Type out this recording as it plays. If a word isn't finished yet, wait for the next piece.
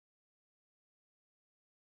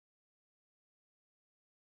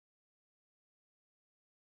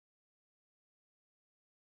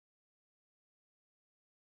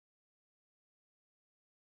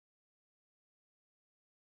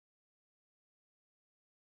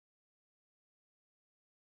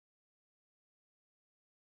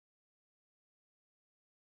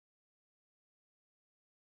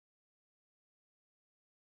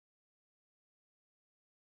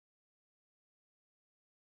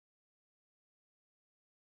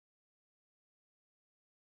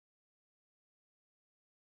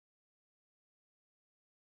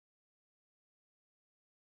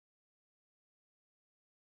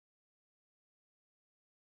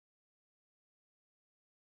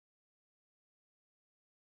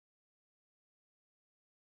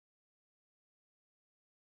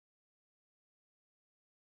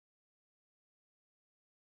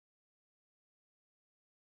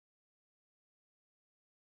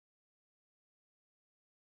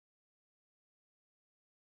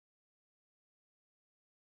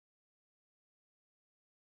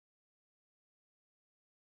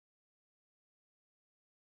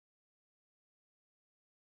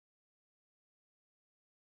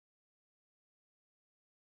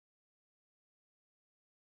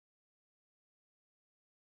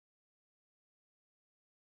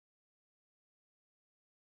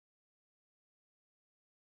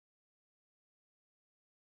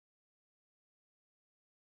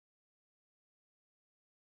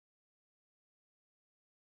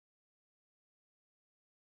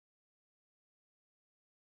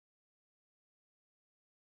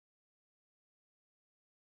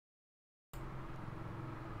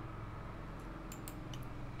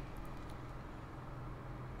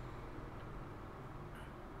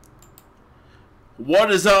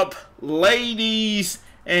What is up, ladies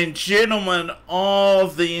and gentlemen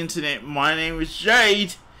of the internet? My name is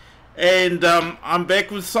Jade, and I'm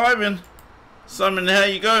back with Simon. Simon, how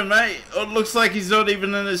you going, mate? Oh, it looks like he's not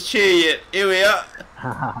even in his chair yet. Here we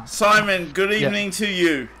are. Simon, good evening to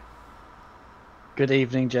you. Good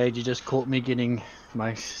evening, Jade. You just caught me getting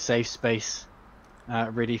my safe space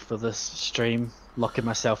ready for this stream, locking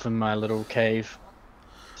myself in my little cave.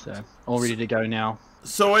 So, all ready to go now.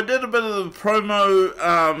 So I did a bit of the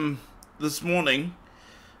promo this morning.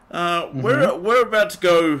 We're about to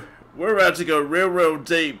go. We're about to go real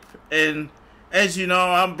deep, and as you know,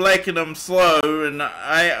 I'm black and I'm slow, and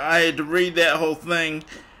I had to read that whole thing,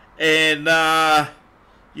 and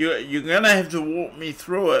you're gonna have to walk me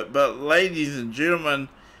through it. But ladies and gentlemen,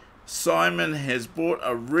 Simon has bought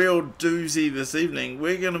a real doozy this evening.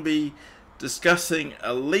 We're gonna be discussing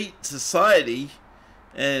elite society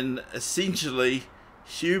and essentially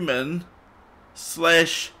human /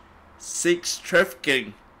 sex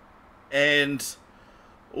trafficking and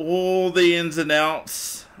all the ins and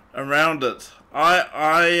outs around it.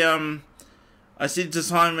 I said to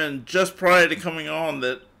Simon just prior to coming on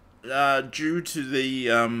that due to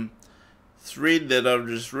the thread that I've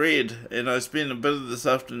just read, and I spent a bit of this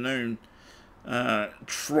afternoon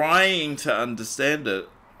trying to understand it,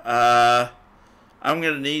 I'm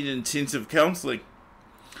going to need intensive counselling,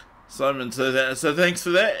 Simon. So thanks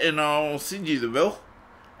for that, and I'll send you the bill.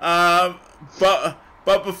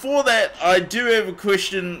 But before that, I do have a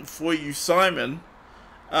question for you, Simon.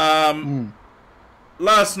 Last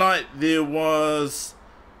night there was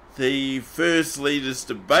the First Leaders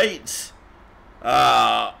debate.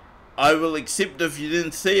 I will accept if you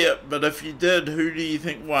didn't see it, but if you did, who do you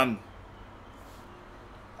think won?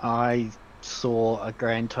 I saw a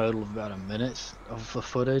grand total of about a minute of the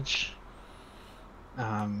footage.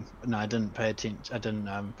 No, I didn't pay attention. I didn't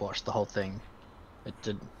watch the whole thing. It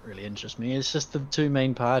didn't really interest me. It's just the two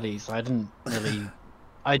main parties. I didn't really.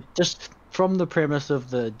 I just, from the premise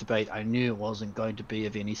of the debate, I knew it wasn't going to be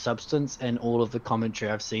of any substance, and all of the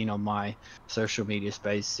commentary I've seen on my social media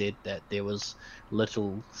space said that there was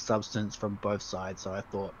little substance from both sides. So I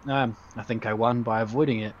thought, I think I won by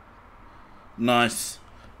avoiding it. Nice.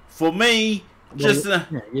 For me, just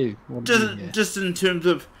in terms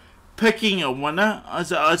of picking a winner, I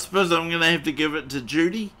suppose I'm going to have to give it to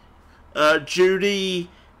Judy. Judy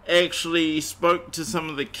actually spoke to some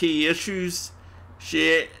of the key issues.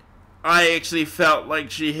 I actually felt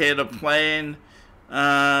like she had a plan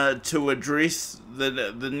to address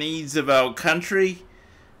the needs of our country.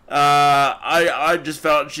 I just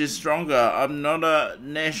felt she's stronger. I'm not a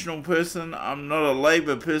national person. I'm not a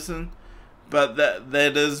Labour person. But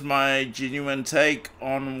that is my genuine take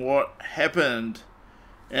on what happened.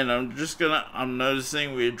 And I'm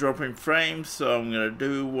noticing we're dropping frames, so I'm gonna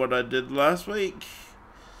do what I did last week,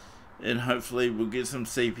 and hopefully we'll get some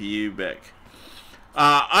CPU back.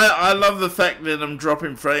 I love the fact that I'm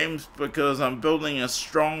dropping frames because I'm building a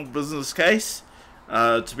strong business case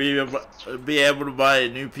to be able to buy a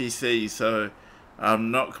new PC. So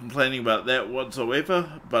I'm not complaining about that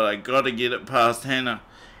whatsoever. But I gotta get it past Hannah.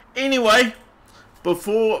 Anyway,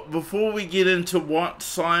 before we get into what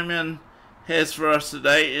Simon has for us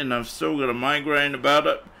today, and I've still got a migraine about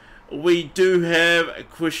it, we do have a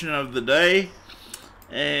question of the day.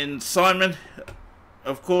 And Simon,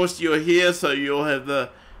 of course you're here, so you'll have the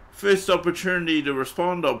first opportunity to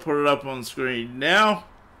respond. I'll put it up on screen now.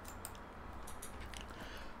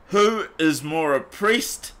 Who is more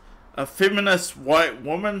oppressed, a feminist white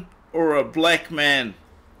woman or a black man?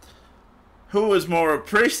 Who is more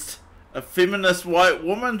oppressed, a feminist white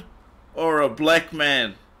woman or a black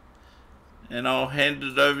man? And I'll hand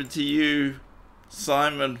it over to you,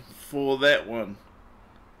 Simon, for that one.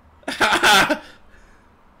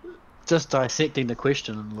 Just dissecting the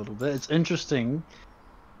question a little bit. It's interesting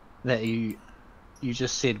that you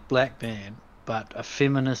just said black man, but a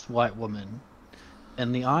feminist white woman.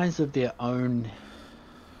 In the eyes of their own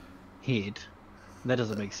head, that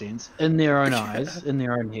doesn't make sense. In their own eyes, in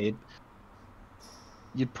their own head,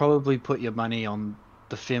 you'd probably put your money on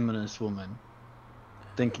the feminist woman,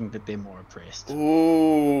 thinking that they're more oppressed.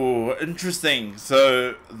 Ooh, interesting.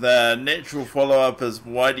 So the natural follow-up is,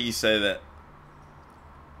 why do you say that?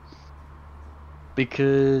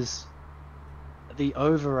 Because the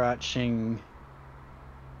overarching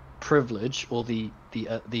privilege, or the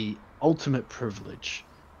ultimate privilege,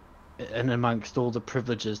 and amongst all the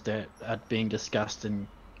privileges that are being discussed in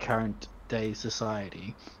current day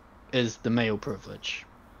society, is the male privilege.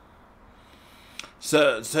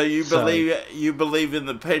 So you believe in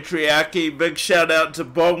the patriarchy. Big shout out to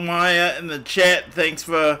Bogmeyer in the chat. Thanks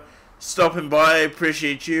for stopping by. I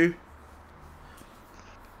appreciate you.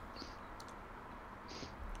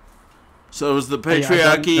 So is the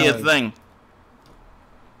patriarchy a thing?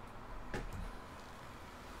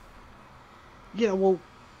 Yeah, well,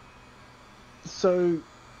 so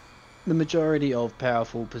the majority of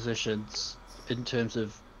powerful positions in terms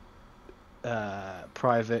of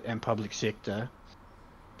private and public sector,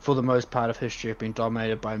 for the most part of history, have been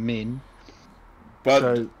dominated by men.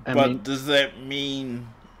 But does that mean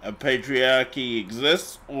a patriarchy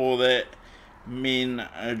exists, or that men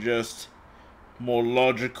are just more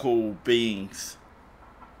logical beings?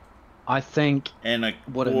 I think and are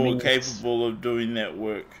more capable of doing that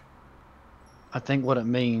work. I think what it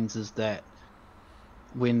means is that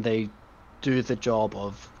when they do the job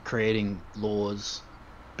of creating laws,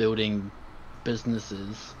 building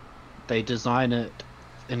businesses, they design it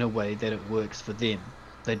in a way that it works for them.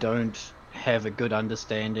 They don't have a good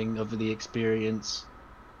understanding of the experience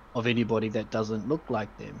of anybody that doesn't look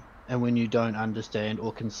like them. And when you don't understand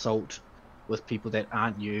or consult with people that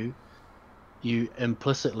aren't you, you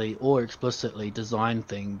implicitly or explicitly design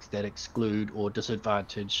things that exclude or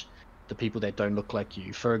disadvantage the people that don't look like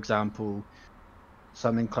you. For example,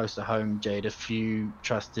 something close to home, Jade, if you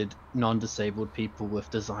trusted non-disabled people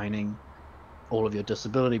with designing all of your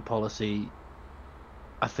disability policy,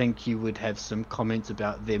 I think you would have some comments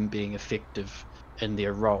about them being effective in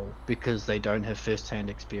their role because they don't have first-hand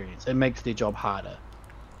experience. It makes their job harder,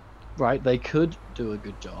 right? They could do a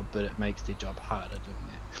good job, but it makes their job harder doing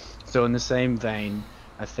that. So in the same vein,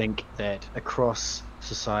 I think that across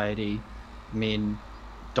society, men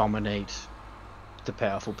dominate the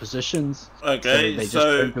powerful positions. Okay, so they just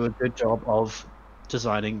don't do a good job of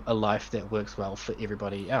designing a life that works well for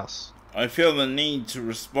everybody else. I feel the need to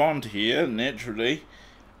respond here naturally.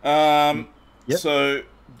 Yep. So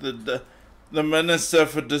the Minister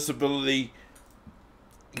for Disability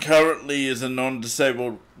currently is a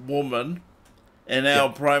non-disabled woman, and our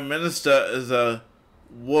Prime Minister is a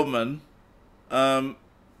woman.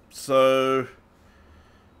 So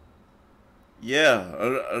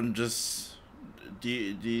yeah, I'm just. Do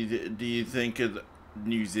you think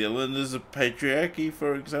New Zealand is a patriarchy,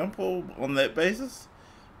 for example, on that basis?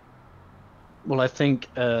 Well, I think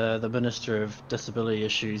the Minister of Disability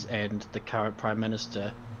Issues and the current Prime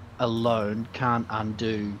Minister alone can't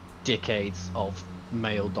undo decades of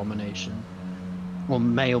male domination. Well,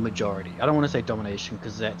 male majority. I don't want to say domination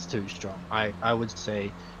because that's too strong. I would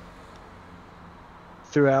say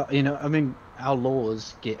throughout, I mean, our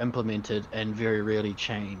laws get implemented and very rarely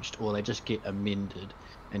changed, or they just get amended.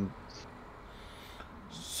 And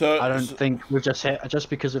I don't think we've just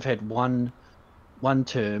because we've had one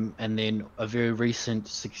term and then a very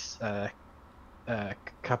recent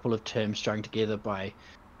couple of terms strung together by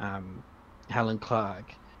Helen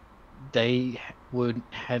Clark, they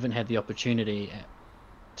haven't had the opportunity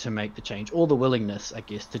to make the change or the willingness, I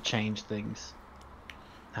guess, to change things.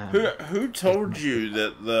 Who told you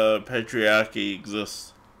that the patriarchy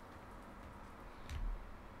exists?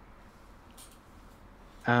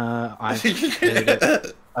 I've heard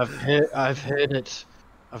it. I've heard it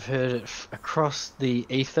across the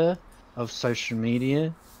ether of social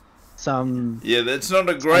media. That's not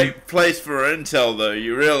a great place for intel, though.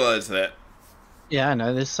 You realize that? Yeah, I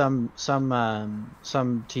know. There's some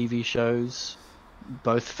TV shows,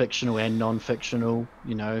 both fictional and non-fictional.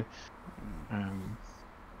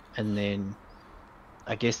 And then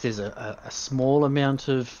I guess there's a small amount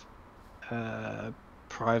of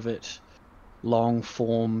private,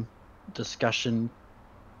 long-form discussion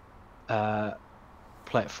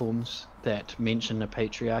platforms that mention the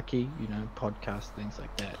patriarchy, podcasts, things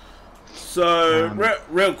like that. So,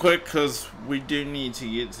 real quick, because we do need to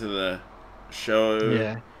get to the show.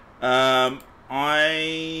 Yeah.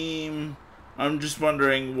 I'm just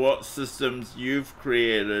wondering what systems you've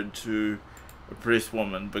created to oppress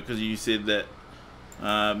women, because you said that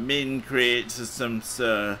men create systems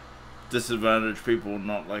to disadvantage people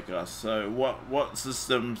not like us. So what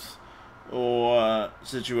systems or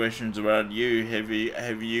situations around you have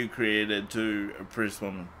you created to oppress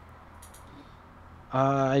women?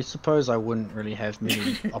 I suppose I wouldn't really have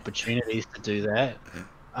many opportunities to do that.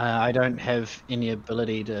 I don't have any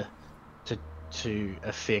ability to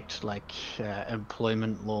affect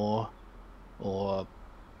employment law or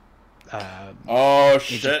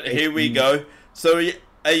shit, here we go. So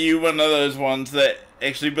are you one of those ones that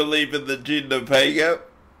actually believe in the gender pay gap?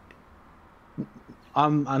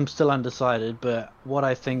 I'm still undecided, but what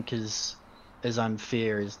I think is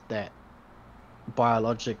unfair is that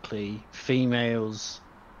biologically females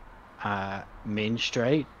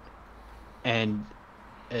menstruate, and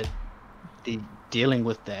dealing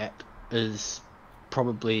with that is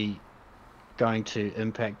probably going to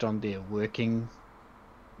impact on their working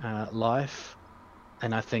life.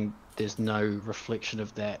 and I think there's no reflection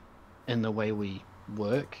of that in the way we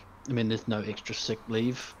work. I mean, there's no extra sick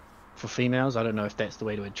leave for females. I don't know if that's the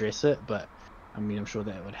way to address it, but I mean, I'm sure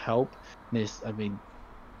that would help. There's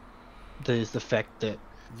the fact that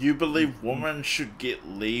you believe women should get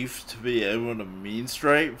leave to be able to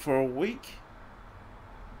menstruate for a week?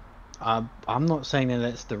 I'm not saying that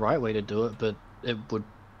that's the right way to do it, but it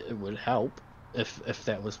would help if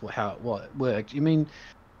that was how it worked. I mean,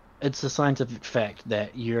 it's a scientific fact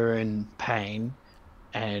that you're in pain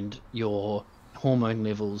and your hormone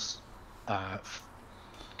levels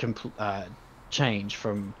change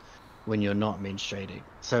from when you're not menstruating.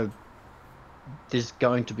 So there's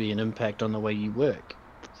going to be an impact on the way you work.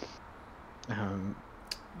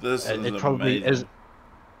 This is it probably amazing. is.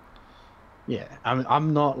 Yeah,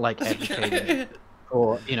 I'm not like advocating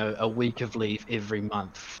for a week of leave every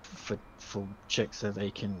month for chicks so they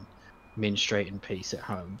can menstruate in peace at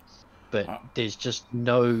home, but there's just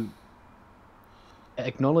no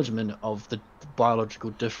acknowledgement of the biological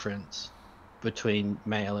difference between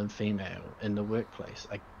male and female in the workplace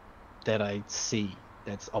that I see.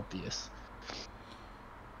 That's obvious.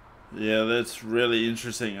 Yeah, that's really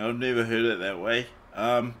interesting. I've never heard it that way.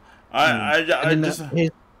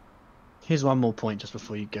 Here's one more point just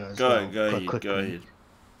before you go. Go ahead.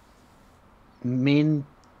 Men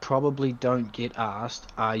probably don't get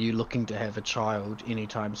asked, "Are you looking to have a child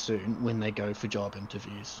anytime soon?" when they go for job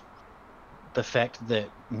interviews. The fact that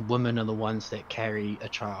women are the ones that carry a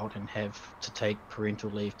child and have to take parental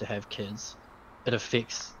leave to have kids, it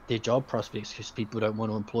affects their job prospects because people don't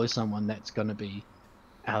want to employ someone that's going to be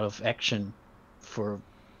out of action for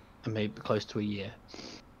maybe close to a year.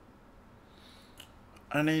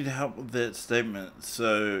 I need help with that statement.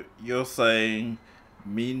 So you're saying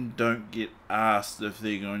men don't get asked if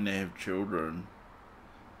they're going to have children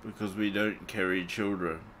because we don't carry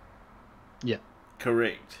children? Yeah.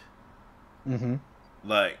 Correct. Mm-hmm.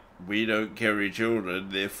 Like, we don't carry children,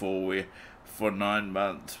 therefore for 9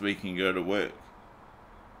 months we can go to work.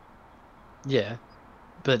 Yeah,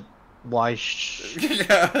 but why?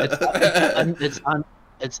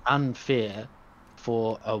 It's unfair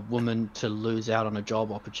for a woman to lose out on a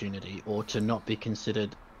job opportunity or to not be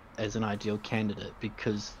considered as an ideal candidate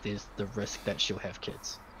because there's the risk that she'll have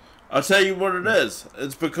kids. I'll tell you what it is.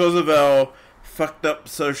 It's because of our fucked up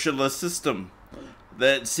socialist system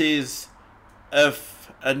that says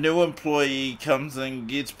if a new employee comes and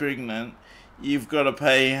gets pregnant, you've got to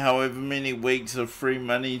pay however many weeks of free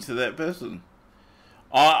money to that person.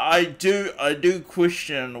 I do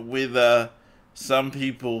question whether some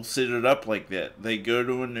people set it up like that. They go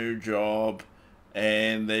to a new job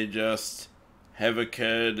and they just have a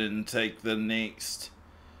kid and take the next,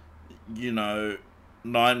 9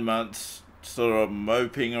 months sort of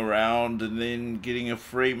moping around and then getting a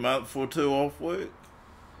free month or two off work.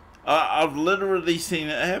 I've literally seen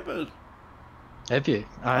it happen. Have you?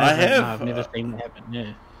 I have. I've never seen it happen.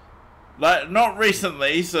 Yeah. Like, not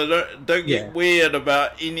recently, so don't get weird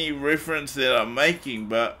about any reference that I'm making,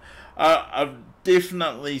 but I've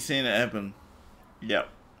definitely seen it happen. Yep.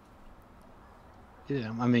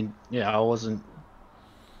 Yeah, I mean, I wasn't.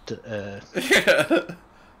 I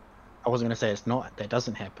wasn't gonna say that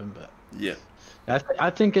doesn't happen, but yeah, I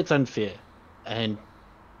think it's unfair, and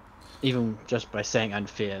even just by saying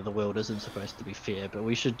unfair, the world isn't supposed to be fair, but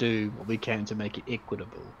we should do what we can to make it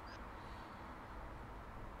equitable.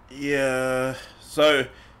 Yeah. So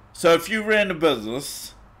if you ran a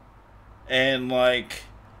business, and like,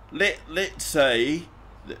 let's say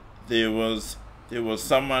that there was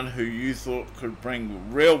someone who you thought could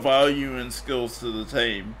bring real value and skills to the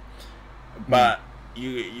team, but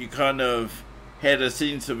you kind of had a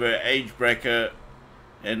sense of her age bracket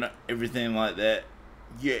and everything like that.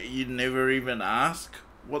 You'd never even ask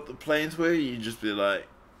what the plans were. You'd just be like,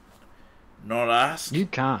 not ask. You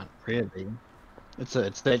can't really. It's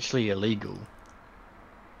actually illegal.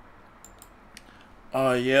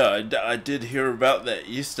 Oh yeah, I did hear about that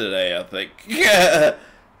yesterday, I think. Yeah.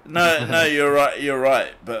 No, you're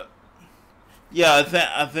right. But yeah,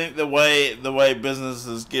 I think the way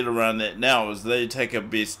businesses get around that now is they take a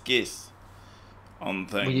best guess on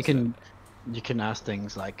things. Well, you can ask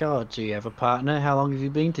things like, "Oh, do you have a partner? How long have you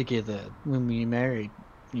been together? When were you married?"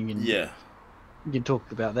 You can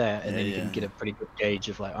talk about that, and then you can get a pretty good gauge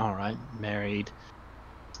of like, all right, married,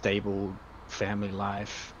 stable family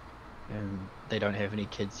life, and they don't have any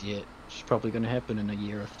kids yet. It's probably going to happen in a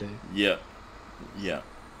year or two. Yeah.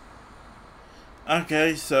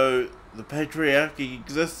 Okay, so the patriarchy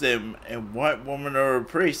exists and white women are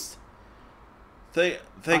oppressed. Thanks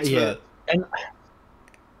for that. And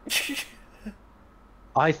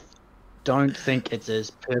I don't think it's as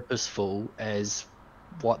purposeful as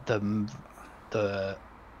what the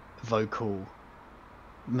vocal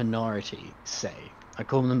minority say. I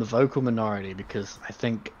call them the vocal minority because I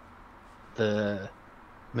think the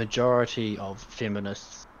majority of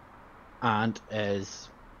feminists aren't as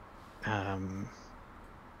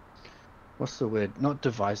what's the word? Not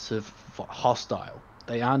divisive, hostile.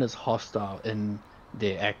 They aren't as hostile in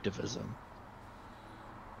their activism.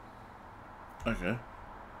 Okay.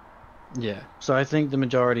 Yeah. So I think the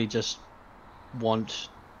majority just want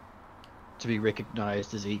to be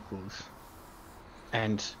recognized as equals,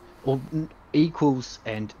 or equals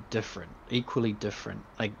and different, equally different.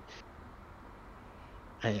 Like,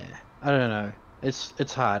 yeah, I don't know.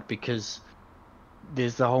 It's hard because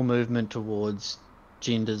there's the whole movement towards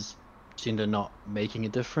gender not making a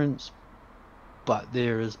difference, but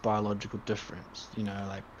there is biological difference. You know,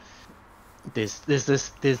 like there's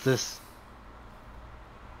this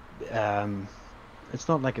it's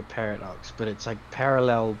not like a paradox, but it's like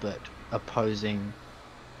parallel but opposing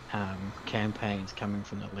campaigns coming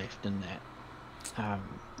from the left in that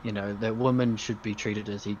you know, that women should be treated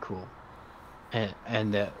as equal,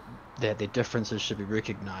 and that their differences should be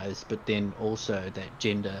recognized, but then also that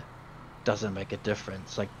gender doesn't make a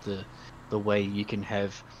difference. Like the way you can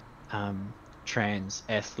have trans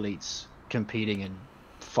athletes competing in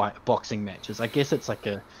boxing matches. I guess it's like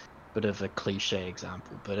a bit of a cliche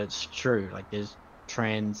example, but it's true. Like there's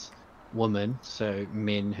trans women, so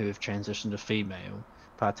men who have transitioned to female,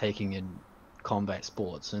 partaking in combat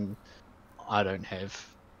sports, and I don't have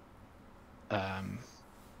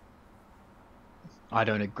I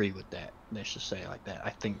don't agree with that. Let's just say it like that.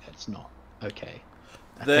 I think that's not okay.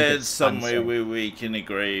 There's somewhere where we can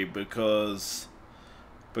agree because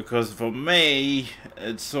for me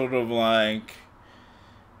it's sort of like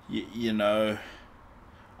you know,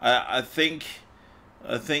 I think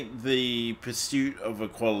the pursuit of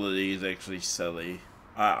equality is actually silly.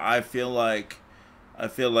 I feel like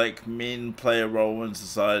men play a role in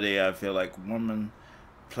society. I feel like women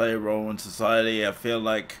play a role in society. I feel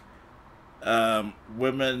like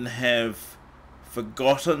women have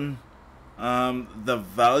forgotten the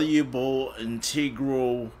valuable,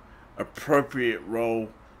 integral, appropriate role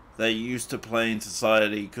they used to play in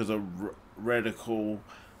society because of radical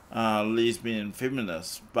lesbian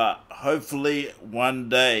feminists. But hopefully one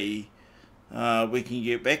day we can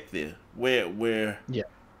get back there where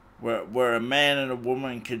a man and a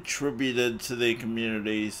woman contributed to their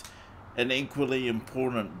communities in equally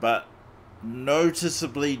important but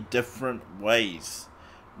noticeably different ways.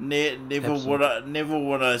 Never would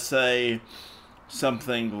I say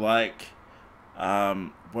something like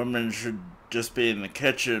women should just be in the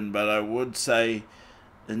kitchen, but I would say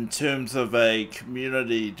in terms of a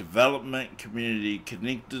community development, community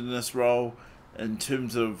connectedness role, in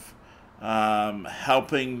terms of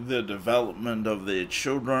helping the development of their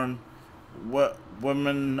children,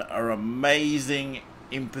 women are amazing,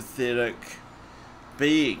 empathetic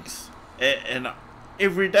beings, and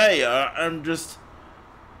every day I'm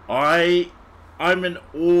in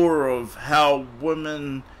awe of how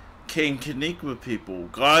women can connect with people.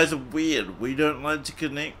 Guys are weird. We don't like to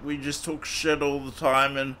connect. We just talk shit all the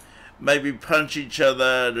time and maybe punch each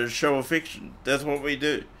other to show affection. That's what we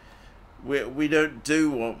do. We don't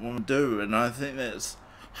do what women do, and I think that's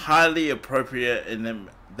highly appropriate, and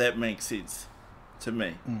that makes sense to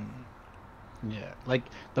me. Yeah, like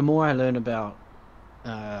the more I learn about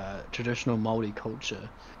traditional Māori culture,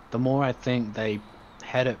 the more I think they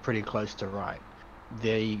had it pretty close to right.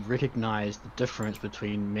 They recognized the difference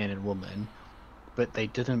between men and women, but they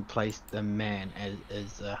didn't place the man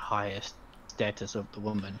as the highest status of the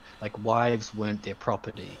woman. Like wives weren't their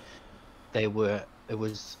property. It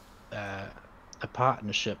was a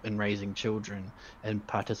partnership in raising children and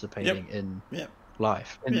participating in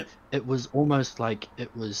life. And it was almost like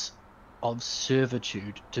it was of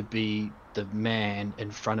servitude to be the man in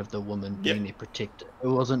front of the woman being their protector. It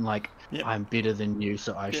wasn't like I'm better than you,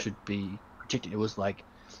 so I should be protected. It was like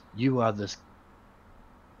you are this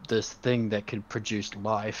thing that could produce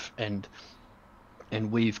life and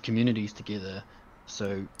weave communities together.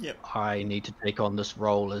 So I need to take on this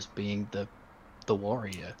role as being the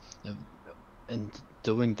warrior and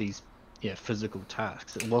doing these physical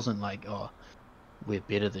tasks. It wasn't like, oh, we're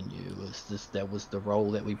better than you. It was that was the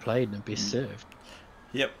role that we played and best served.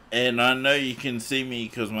 Yep, and I know you can see me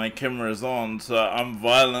because my camera's on, so I'm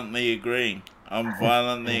violently agreeing.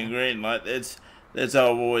 Agreeing. Like that's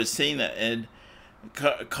how I've always seen it, and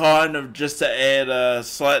kind of just to add a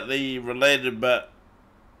slightly related but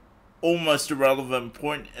almost irrelevant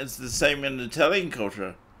point, it's the same in Italian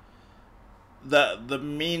culture. That the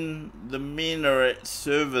men are at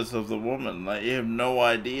service of the woman. Like you have no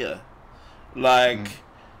idea. Like,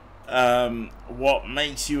 what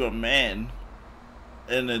makes you a man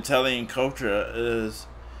in Italian culture is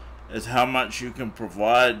how much you can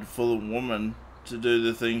provide for the woman to do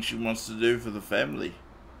the things she wants to do for the family.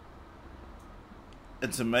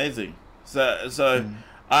 It's amazing. So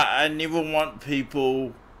I never want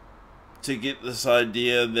people to get this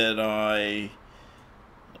idea that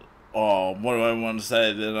what do I want to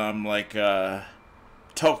say? That I'm like a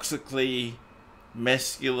toxically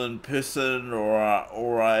masculine person,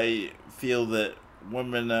 or I feel that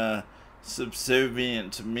women are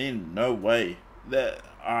subservient to men. No way. That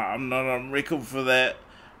I'm not on record for that.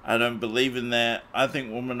 I don't believe in that. I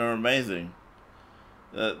think women are amazing.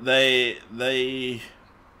 Men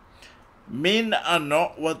are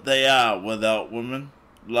not what they are without women.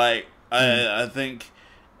 Like, I think,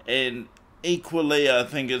 and equally, I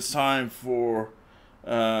think it's time for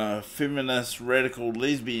feminist radical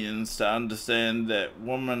lesbians to understand that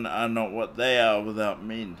women are not what they are without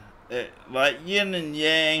men. Like yin and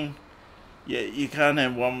yang, yeah, you can't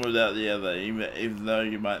have one without the other, even though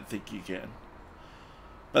you might think you can.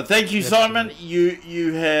 But thank you, Simon.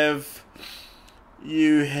 You have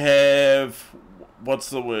what's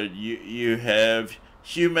the word? You have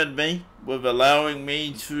humoured me with allowing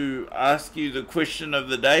me to ask you the question of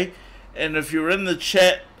the day. And if you're in the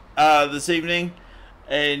chat this evening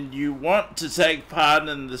and you want to take part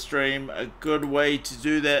in the stream, a good way to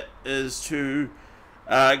do that is to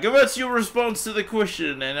give us your response to the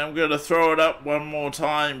question. And I'm going to throw it up one more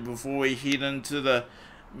time before we head into the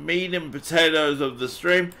meat and potatoes of the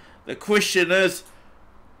stream. The question is,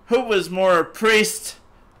 who is more oppressed,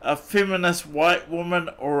 a feminist white woman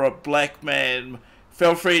or a black man?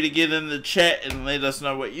 Feel free to get in the chat and let us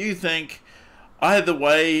know what you think. Either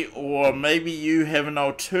way, or maybe you have an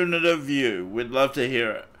alternative view. We'd love to hear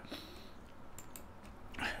it.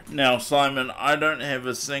 Now, Simon, I don't have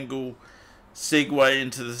a single segue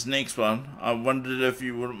into this next one. I wondered if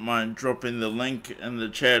you wouldn't mind dropping the link in the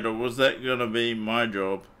chat, or was that going to be my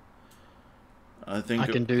job? I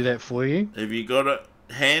can do that for you. Have you got it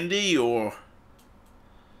handy, or?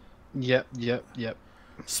 Yep.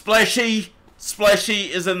 Splashy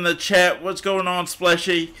is in the chat. What's going on,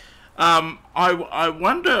 Splashy? I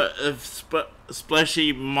wonder if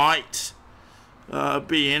Splashy might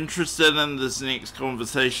be interested in this next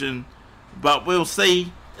conversation, but we'll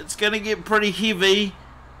see. It's going to get pretty heavy.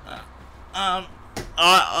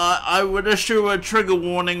 I would issue a trigger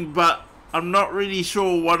warning, but I'm not really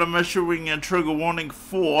sure what I'm issuing a trigger warning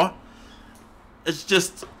for. It's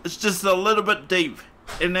just a little bit deep.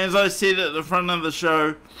 And as I said at the front of the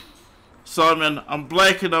show, Simon, I'm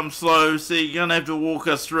black and I'm slow, so you're going to have to walk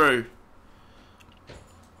us through.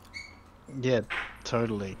 Yeah,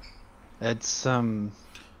 totally. It's,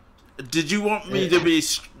 Did you want me to be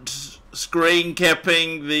screen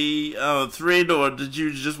capping the thread, or did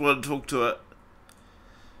you just want to talk to it?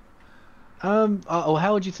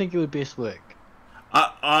 How would you think it would best work?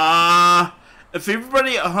 If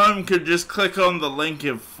everybody at home could just click on the link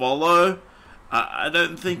and follow, I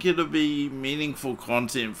don't think it'll be meaningful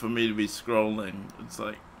content for me to be scrolling. It's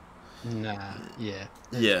like... Nah, yeah.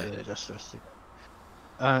 Yeah.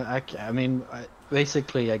 Okay, I mean,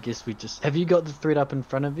 basically, I guess we just... Have you got the thread up in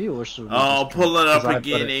front of you, or should we I'll pull it up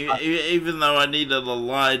again, even though I needed a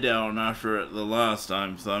lie down after it the last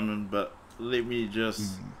time, Simon, but let me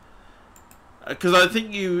just... Because I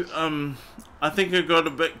think you... I think I got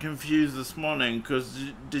a bit confused this morning, because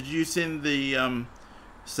did you send the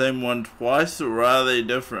same one twice, or are they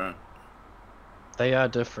different? They are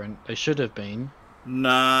different. They should have been.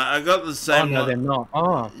 Nah, I got the same one. Oh, no, they're not.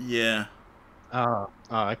 Oh. Yeah. Oh,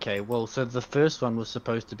 okay. Well, so the first one was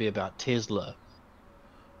supposed to be about Tesla.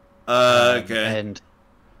 Okay.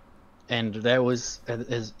 And that was,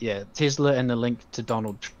 Tesla and the link to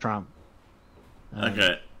Donald Trump.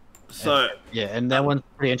 Okay. So... and that one's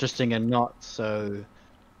pretty interesting and not so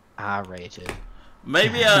R-rated.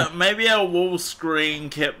 Maybe I will screen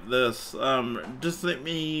cap this. Just let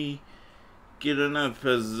me get in a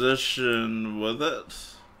position with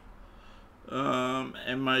it.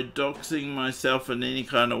 Am I doxing myself in any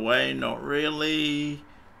kind of way? Not really,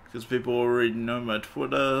 because people already know my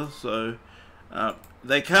Twitter, so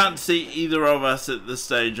they can't see either of us at this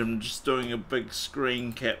stage. I'm just doing a big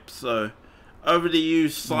screen cap, so over to you,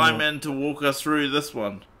 Simon, to walk us through this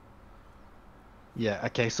one. Yeah,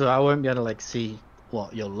 okay, so I won't be able to see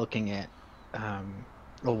what you're looking at,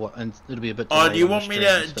 or what, and it'll be a bit. Do you want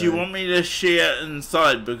me to share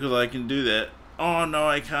inside, because I can do that? Oh no,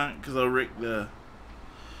 I can't, because I'll wreck the...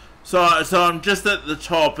 So I'm just at the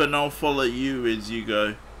top, and I'll follow you as you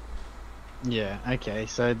go. Yeah, okay,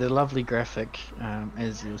 so the lovely graphic,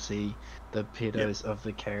 as you'll see, the pedos of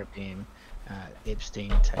the Caribbean.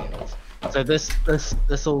 Epstein tales. So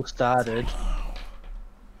this all started.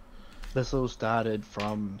 This all started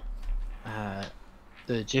from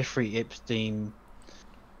the Jeffrey Epstein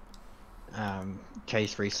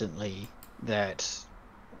case recently that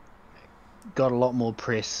got a lot more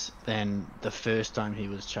press than the first time he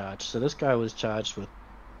was charged. So this guy was charged with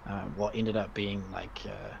what ended up being like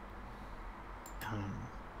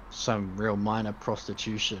some real minor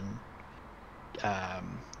prostitution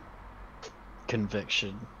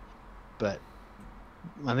conviction, but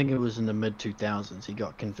I think it was in the mid 2000s he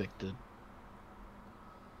got convicted,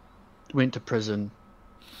 went to prison.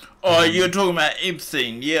 Oh, you're talking about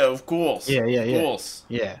Epstein? Yeah, of course. Yeah. Of course.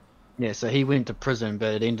 Yeah. So he went to prison,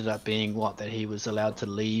 but it ended up being that he was allowed to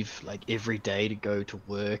leave like every day to go to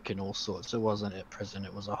work and all sorts. It wasn't at prison;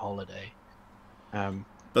 it was a holiday.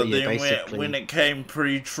 But then when it came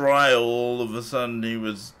pre-trial, all of a sudden he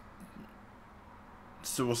was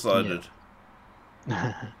suicided.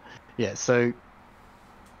 Yeah. So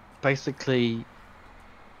basically,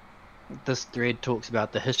 this thread talks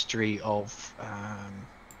about the history of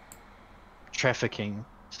trafficking,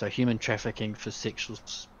 so human trafficking for sexual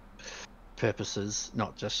purposes,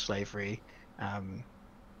 not just slavery,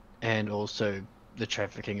 and also the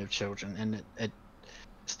trafficking of children. And it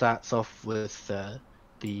starts off with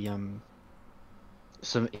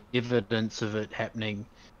some evidence of it happening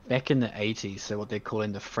back in the 80s, so what they're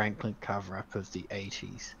calling the Franklin cover-up of the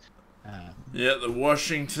 80s. Yeah, the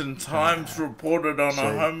Washington Times reported on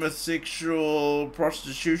a homosexual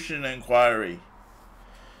prostitution inquiry.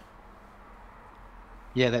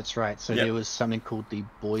 Yeah, that's right. So there was something called the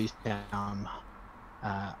Boys Town.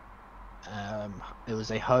 It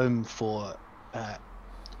was a home for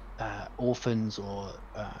orphans or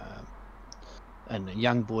and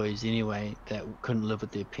young boys anyway that couldn't live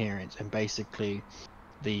with their parents, and basically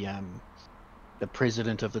the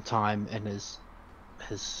president of the time and his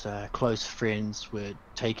close friends were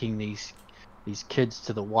taking these kids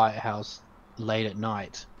to the White House late at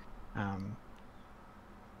night, and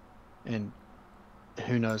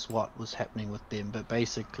who knows what was happening with them, but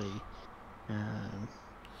basically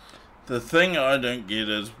the thing I don't get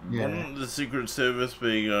is, wouldn't the Secret Service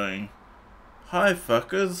be going, "Hi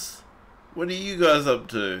fuckers, what are you guys up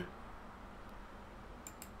to?"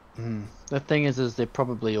 The thing is they're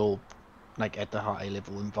probably all like at the high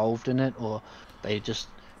level involved in it, or they just,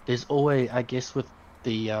 there's always, I guess, with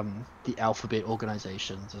the alphabet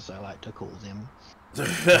organizations, as I like to call them,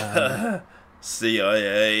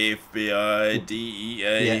 CIA, FBI,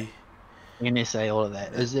 DEA, NSA, all of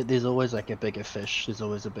that, is that there's always like a bigger fish, there's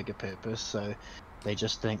always a bigger purpose. So they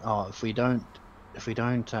just think, oh, if we don't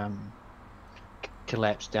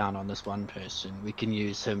collapse down on this one person, we can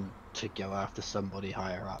use him to go after somebody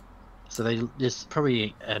higher up. So there's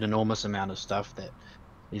probably an enormous amount of stuff that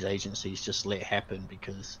these agencies just let happen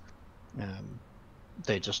because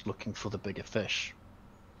they're just looking for the bigger fish.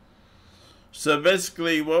 So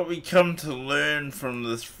basically what we come to learn from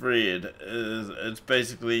this thread is it's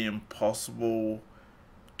basically impossible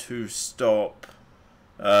to stop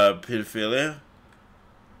pedophilia.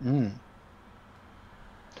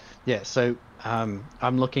 Yeah, so I'm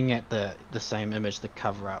looking at the same image, the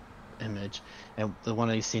cover-up image, and the one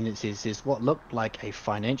of these sentences is, what looked like a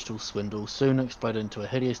financial swindle soon exploded into a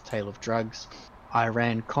hideous tale of drugs,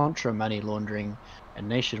 Iran-Contra money laundering, a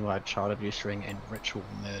nationwide child abuse ring, and ritual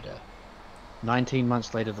murder. 19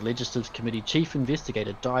 months later, the Legislative Committee chief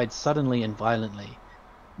investigator died suddenly and violently.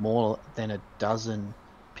 More than a dozen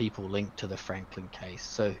people linked to the Franklin case.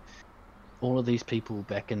 So all of these people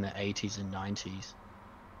back in the 80s and 90s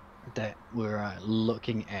that were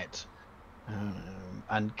looking at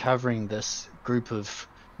uncovering this group of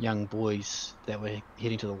young boys that were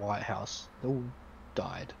heading to the White House, they all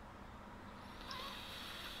died.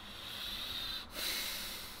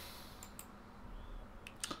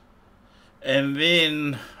 And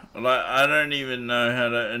then, like, I don't even know how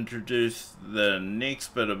to introduce the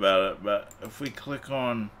next bit about it, but if we click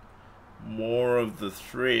on more of the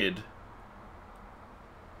thread,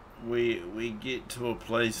 we get to a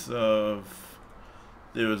place of,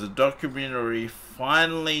 there was a documentary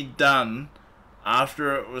finally done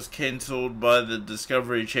after it was cancelled by the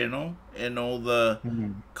Discovery Channel, and all the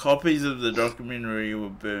copies of the documentary were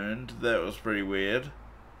burned. That was pretty weird.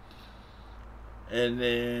 And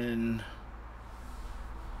then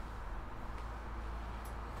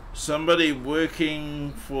somebody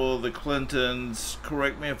working for the Clintons,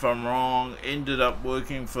 correct me if I'm wrong, ended up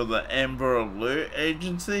working for the Amber Alert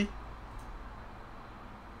Agency.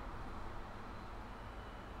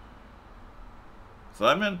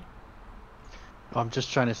 Simon? I'm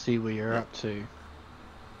just trying to see where you're up to.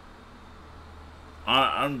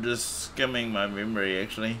 I'm just skimming my memory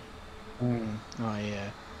actually. Oh yeah.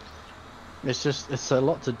 It's a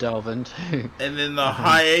lot to delve into. And then the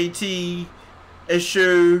Haiti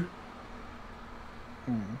issue.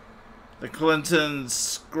 The Clintons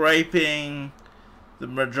scraping the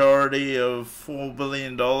majority of $4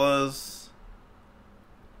 billion.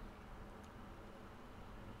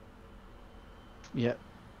 Yep.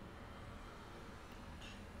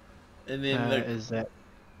 And then is that?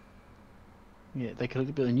 Yeah, they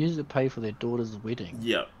collected and used it to pay for their daughter's wedding.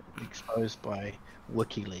 Yep. Exposed by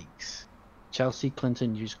WikiLeaks. Chelsea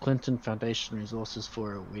Clinton used Clinton Foundation resources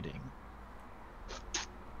for a wedding.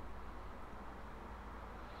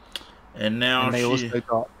 And now they also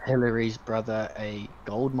got Hillary's brother a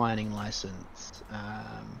gold mining license.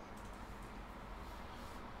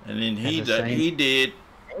 And then he did.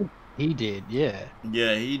 He did, yeah.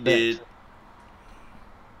 Yeah, he did.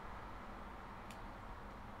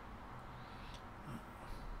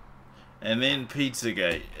 And then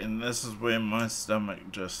Pizzagate, and this is where my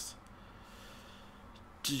stomach just...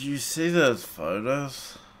 Did you see those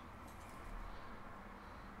photos?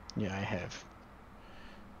 Yeah, I have.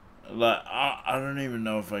 Like, I don't even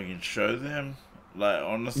know if I can show them. Like,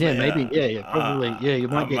 honestly. Yeah, maybe. Yeah, probably. Yeah, you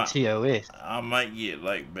might get TOS. I might get,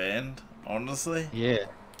 like, banned, honestly. Yeah.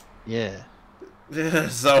 Yeah,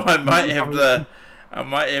 so I might have to... You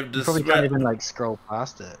probably can't even, like, scroll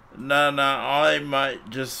past it. No, I might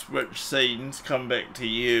just switch scenes, come back to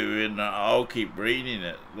you, and I'll keep reading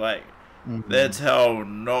it. Like, that's how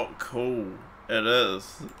not cool it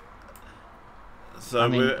is. So I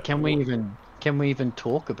mean, can we even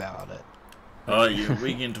talk about it? Oh yeah,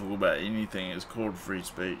 we can talk about anything. It's called free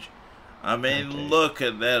speech. I mean, look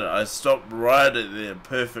at that. I stopped right at the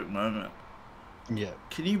perfect moment. Yeah.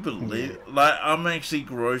 Can you believe it? Like, I'm actually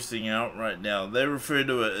grossing out right now. They refer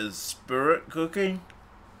to it as spirit cooking.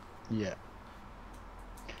 Yeah.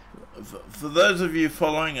 For those of you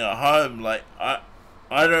following at home, like, I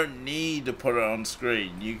don't need to put it on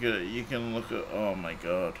screen. You can look at... Oh my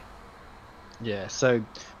god. Yeah, so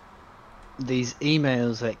these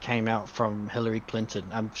emails that came out from Hillary Clinton,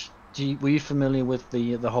 were you familiar with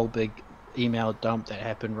the whole big email dump that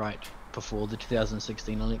happened right before the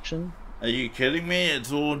 2016 election? Are you kidding me?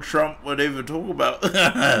 It's all Trump would ever talk about.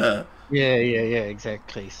 Yeah,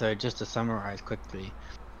 exactly. So just to summarize quickly,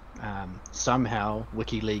 somehow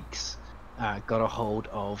WikiLeaks got a hold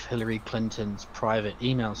of Hillary Clinton's private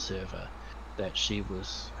email server that she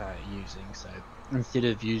was using. So instead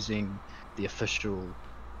of using the official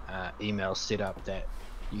email setup that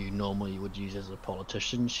you normally would use as a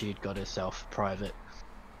politician, she had got herself a private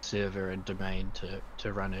server and domain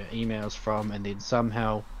to run her emails from, and then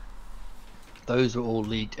somehow those were all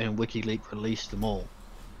leaked and WikiLeaks released them all.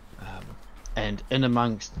 And in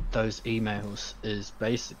amongst those emails is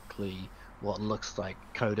basically what looks like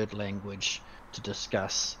coded language to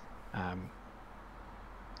discuss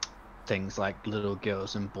things like little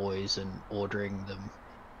girls and boys and ordering them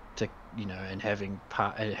to, and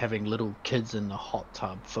having little kids in the hot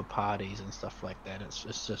tub for parties and stuff like that.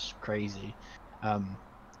 It's just crazy.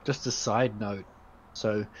 Just a side note,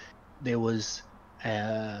 so there was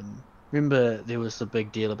remember there was the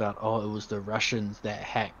big deal about it was the Russians that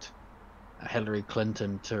hacked Hillary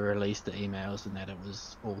Clinton to release the emails, and that it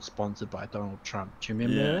was all sponsored by Donald Trump. Do you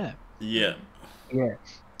remember that? Yeah.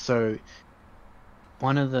 So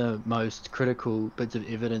one of the most critical bits of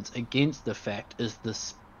evidence against the fact is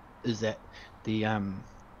that the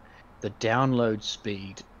download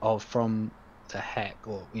speed from the hack,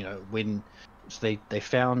 or when they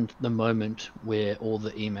found the moment where all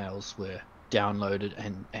the emails were downloaded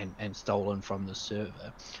and stolen from the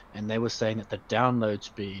server, and they were saying that the download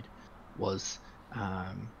speed was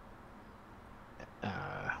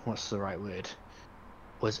what's the right word,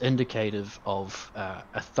 was indicative of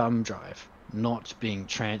a thumb drive not being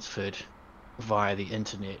transferred via the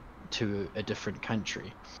internet to a different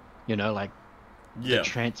country. The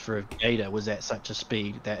transfer of data was at such a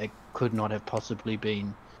speed that it could not have possibly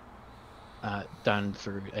been done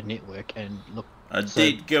through a network. And look, a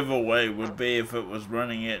dead giveaway would be if it was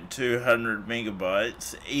running at 200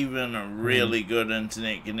 megabytes. Even a really good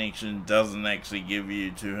internet connection doesn't actually give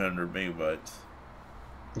you 200 megabytes.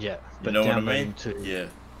 Yeah, but you know what I mean?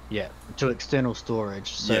 To external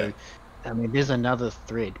storage. So, I mean, there's another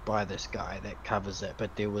thread by this guy that covers it,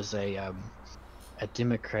 but there was a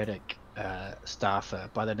Democratic staffer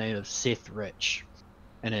by the name of Seth Rich,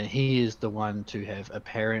 and he is the one to have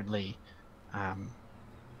apparently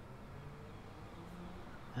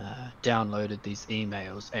downloaded these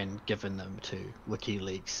emails and given them to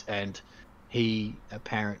WikiLeaks, and he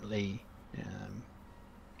apparently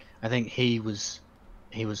I think he was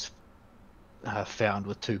found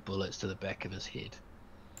with 2 bullets to the back of his head.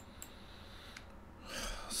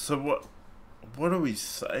 So what are we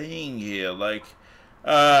saying here? Like,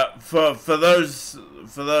 for those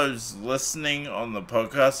listening on the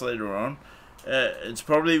podcast later on, it's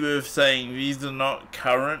probably worth saying these are not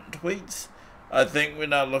current tweets. I think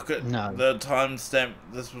when I look at the timestamp,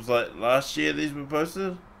 this was like last year these were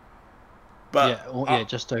posted. But yeah,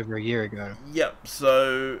 just over a year ago. Yep.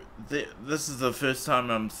 So this is the first time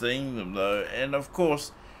I'm seeing them though, and of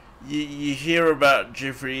course, you hear about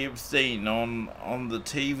Jeffrey Epstein on the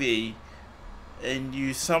TV, and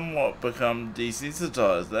you somewhat become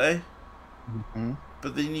desensitized, eh? Mm-hmm.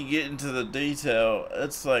 But then you get into the detail,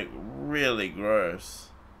 it's like really gross.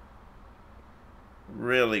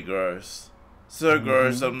 Really gross. So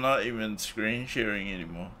gross, I'm not even screen sharing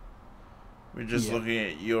anymore. We're just looking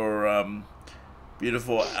at your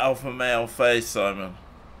beautiful alpha male face, Simon.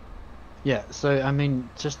 Yeah, so I mean,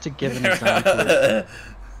 just to give an example,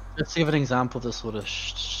 of the sort of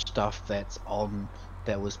stuff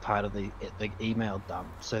that was part of the email dump.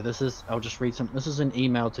 So I'll just read some. This is an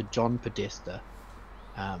email to John Podesta,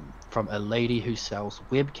 from a lady who sells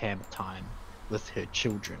webcam time with her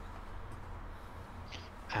children.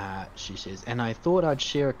 She says, and I thought I'd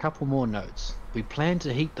share a couple more notes. We plan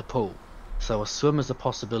to heat the pool, so a swim is a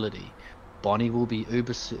possibility. Bonnie will be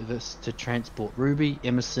Uber service to transport Ruby,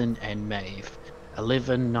 Emerson, and Maeve,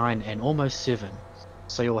 11, 9, and almost 7.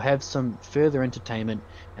 So you'll have some further entertainment,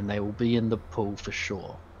 and they will be in the pool for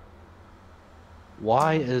sure.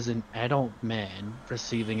 Why is an adult man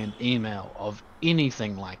receiving an email of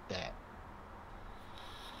anything like that?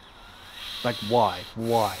 Like, why?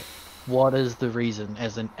 Why? What is the reason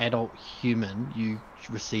as an adult human you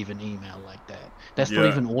receive an email like that? That's not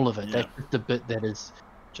even all of it. That's just the bit that is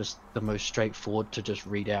just the most straightforward to just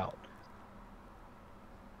read out.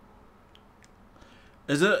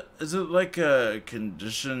 Is it like a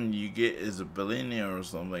condition you get as a billionaire or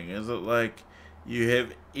something? Is it like you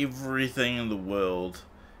have everything in the world?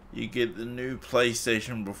 You get the new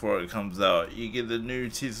PlayStation before it comes out. You get the new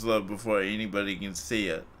Tesla before anybody can see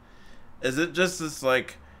it. Is it just this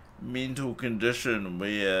like mental condition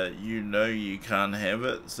where you can't have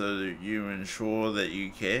it, so that you ensure that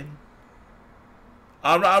you can?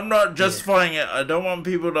 I'm not justifying it. I don't want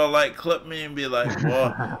people to like clip me and be like,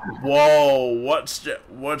 whoa, what's Jay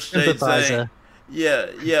saying?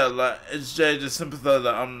 Yeah, like, is Jay the sympathizer?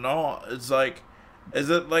 I'm not. It's like, is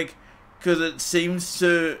it like, because it seems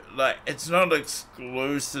to, like, it's not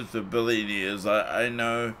exclusive to billionaires. I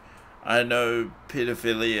know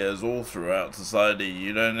pedophilia is all throughout society.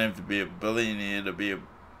 You don't have to be a billionaire to be a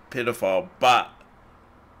pedophile, but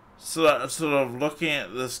sort of looking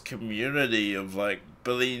at this community of like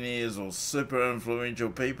billionaires or super influential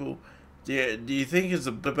people, do you think it's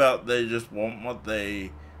a bit about they just want what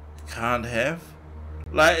they can't have?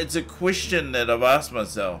 Like, it's a question that I've asked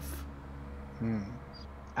myself.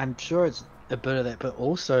 I'm sure it's a bit of that, but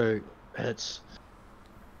also it's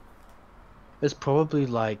probably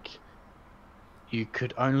like you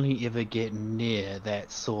could only ever get near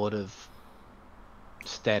that sort of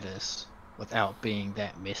status without being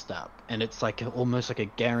that messed up, and it's like almost like a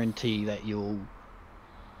guarantee that you'll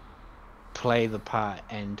play the part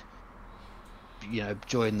and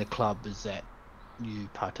join the club is that you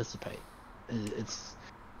participate.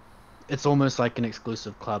 It's almost like an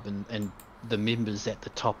exclusive club, and the members at the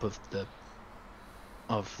top of the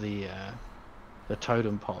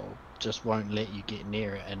totem pole just won't let you get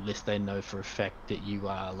near it unless they know for a fact that you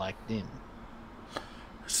are like them.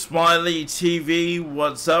 Smiley TV,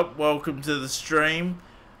 what's up? Welcome to the stream.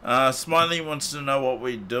 Smiley wants to know what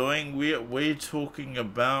we're doing. We're talking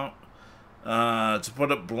about, to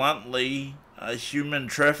put it bluntly, human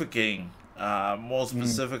trafficking. More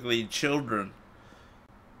specifically, children.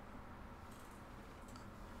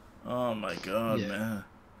 Oh my god, man.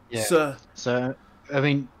 Yeah. So, I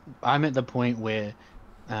mean, I'm at the point where,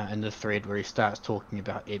 in the thread where he starts talking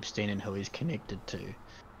about Epstein and who he's connected to,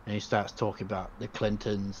 and he starts talking about the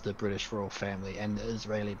Clintons, the British royal family, and the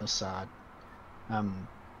Israeli Mossad.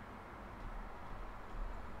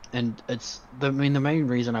 And the main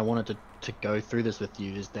reason I wanted to go through this with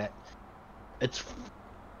you is that it's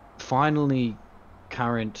finally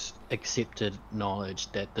current accepted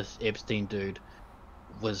knowledge that this Epstein dude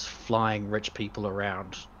was flying rich people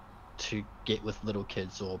around to get with little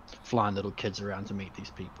kids, or flying little kids around to meet these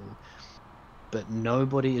people. But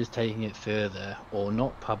nobody is taking it further, or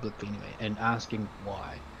not publicly anyway, and asking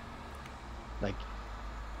why. Like,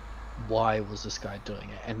 why was this guy doing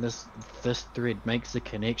it? And this thread makes the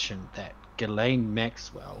connection that Ghislaine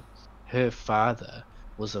Maxwell, her father,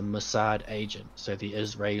 was a Mossad agent, so the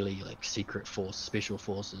Israeli like secret force, special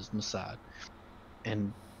forces, Mossad,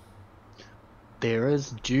 and there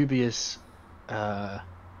is dubious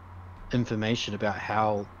information about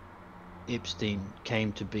how Epstein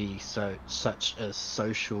came to be such a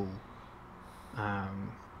social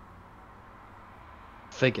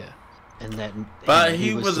figure, and that but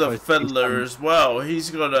he was a fiddler as well.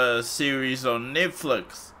 He's got a series on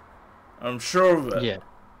Netflix. I'm sure of it.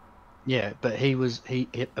 Yeah, but he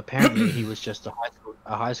apparently he was just a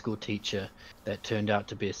high school teacher that turned out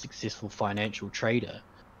to be a successful financial trader.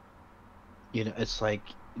 You know, it's like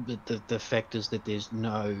the fact is that there's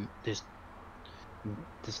no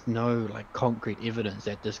like concrete evidence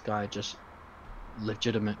that this guy just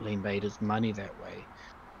legitimately made his money that way,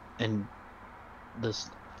 and this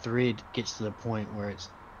thread gets to the point where it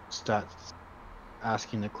starts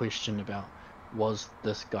asking the question about, was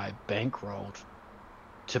this guy bankrolled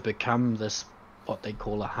to become this, what they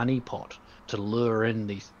call a honeypot, to lure in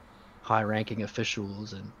these high-ranking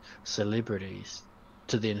officials and celebrities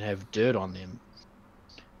to then have dirt on them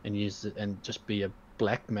and use it and just be a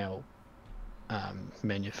blackmail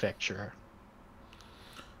manufacturer.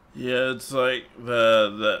 Yeah, it's like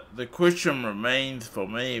the question remains for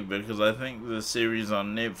me, because I think the series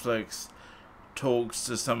on Netflix talks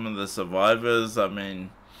to some of the survivors. I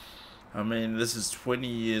mean, this is 20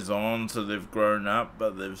 years on, so they've grown up,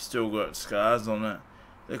 but they've still got scars on it.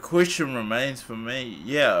 The question remains for me,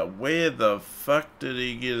 yeah, where the fuck did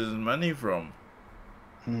he get his money from?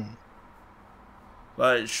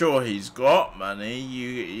 Like, sure, he's got money,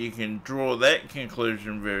 you can draw that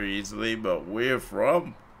conclusion very easily, but where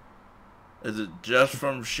from? Is it just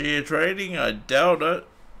from share trading? I doubt it.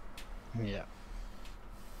 Yeah.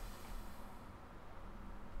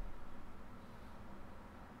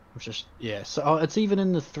 Just so it's even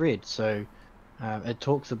in the thread. So it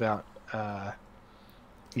talks about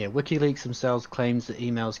WikiLeaks themselves claims the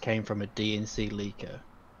emails came from a DNC leaker.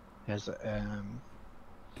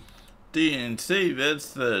 DNC,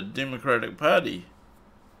 that's the Democratic Party.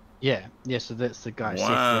 Yeah, so that's the guy,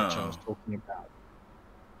 wow. Seth Rich, I was talking about.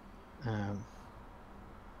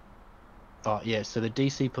 So the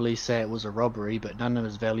DC police say it was a robbery, but none of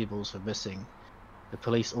his valuables are missing. The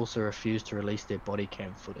police also refused to release their body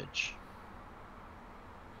cam footage.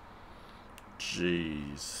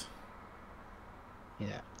 Jeez.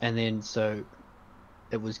 Yeah, and then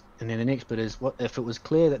the next bit is, what if it was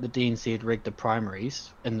clear that the DNC had rigged the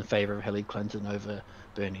primaries in the favor of Hillary Clinton over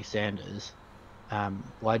Bernie Sanders?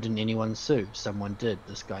 Why didn't anyone sue? Someone did.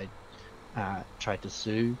 This guy tried to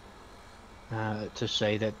sue to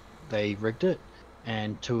say that they rigged it,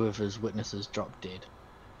 and 2 of his witnesses dropped dead.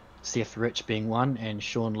 Seth Rich being one, and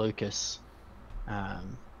Sean Lucas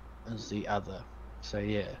is the other. So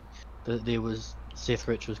yeah, Seth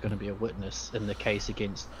Rich was going to be a witness in the case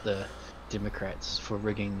against the Democrats for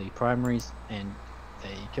rigging the primaries, and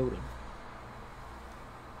they killed him.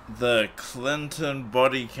 The Clinton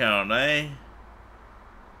body count, eh?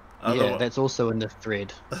 Yeah, that's also in the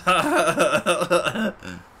thread.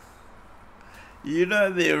 You know,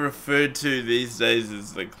 they're referred to these days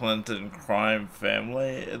as the Clinton crime family.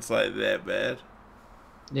 It's like that bad.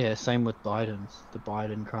 Yeah, same with the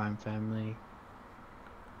Biden crime family.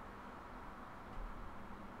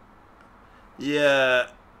 Yeah,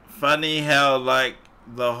 funny how, like,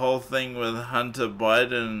 the whole thing with Hunter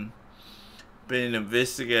Biden being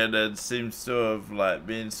investigated seems to have, like,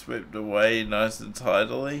 been swept away nice and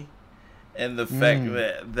tidily. And the fact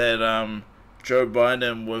that Joe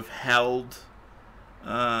Biden withheld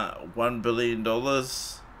 $1 billion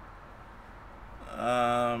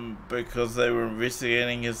because they were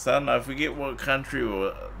investigating his son. I forget what country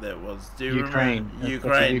that was. Do you Ukraine. remember?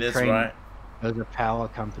 Ukraine, that's right. It was a power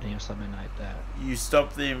company or something like that. You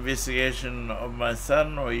stop the investigation of my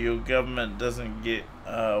son, or your government doesn't get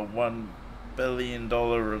a $1 billion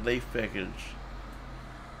relief package.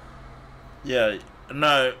 Yeah,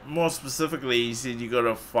 no, more specifically, he said you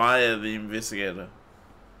gotta fire the investigator.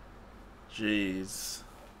 Jeez.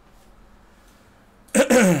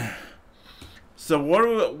 So what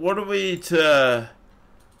are we to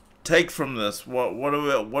take from this? What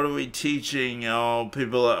are we teaching our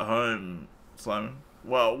people at home, Simon?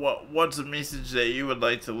 What's a message that you would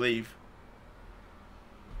like to leave?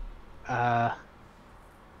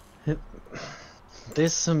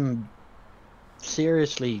 There's some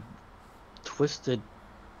seriously twisted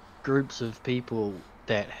groups of people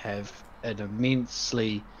that have an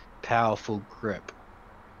immensely powerful grip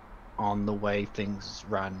on the way things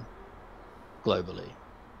run globally,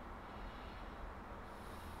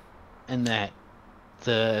 and that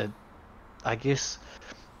I guess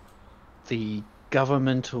the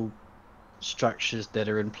governmental structures that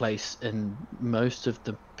are in place in most of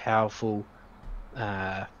the powerful,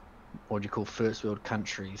 what do you call, first world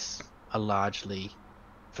countries are largely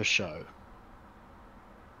for show.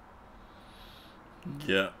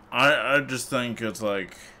 Yeah, I just think it's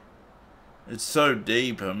like, it's so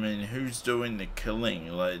deep. I mean, who's doing the killing?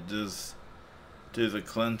 Like, do the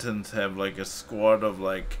Clintons have like a squad of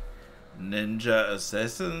like ninja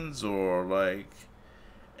assassins, or like,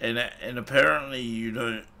 and apparently you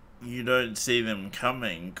don't see them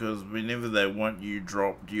coming, because whenever they want you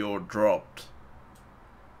dropped, you're dropped.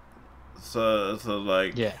 So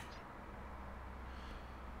like, Yeah.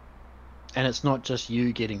 And it's not just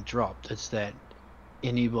you getting dropped, it's that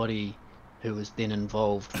anybody who is then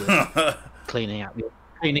involved with cleaning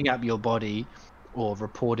up your body or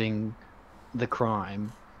reporting the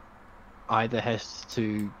crime either has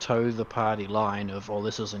to toe the party line of, oh,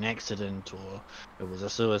 this was an accident, or it was a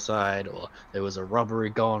suicide, or there was a robbery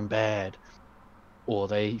gone bad, or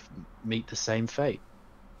they meet the same fate.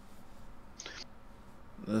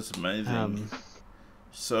 That's amazing.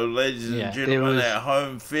 So, ladies and gentlemen was... at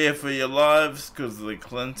home, fear for your lives, because the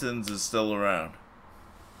Clintons are still around.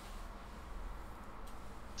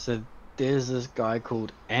 So there's this guy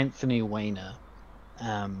called Anthony Weiner.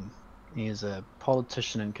 He is a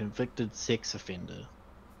politician and convicted sex offender.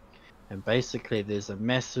 And basically there's a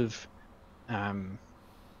massive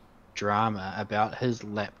drama about his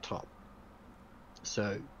laptop.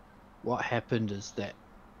 So what happened is that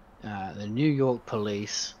the New York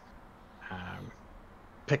police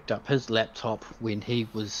picked up his laptop when he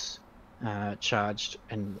was charged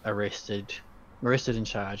and arrested and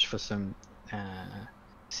charged for some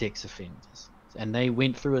sex offenders. And they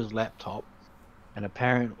went through his laptop, and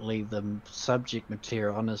apparently the subject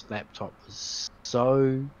material on his laptop was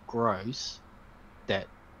so gross that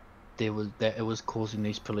it was causing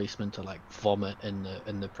these policemen to like vomit in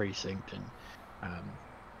the precinct,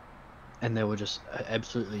 and they were just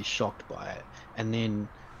absolutely shocked by it. And then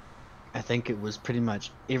I think it was pretty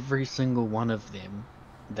much every single one of them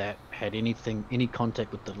that had any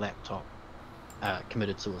contact with the laptop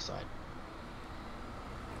committed suicide.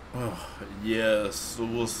 Oh, yeah,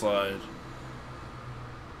 suicide.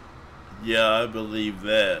 Yeah, I believe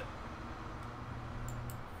that.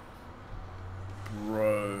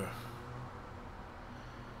 Bro.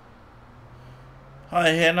 Hi,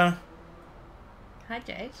 Hannah. Hi,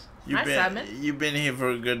 Jace. Hi, Simon. You've been here for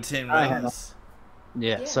a good 10 minutes.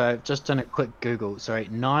 Yeah, so I've just done a quick Google. Sorry,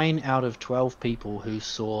 9 out of 12 people who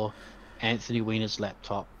saw Anthony Weiner's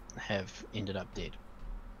laptop have ended up dead.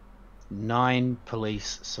 9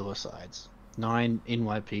 police suicides. 9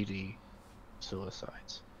 NYPD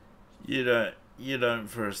suicides. You don't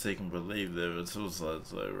for a second believe there were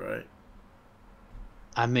suicides though, right?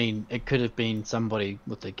 I mean, it could have been somebody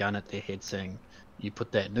with a gun at their head saying, you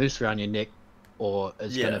put that noose around your neck or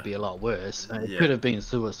it's going to be a lot worse. It could have been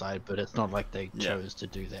suicide, but it's not like they chose to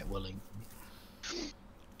do that willingly.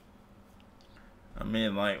 I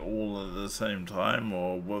mean, like all at the same time,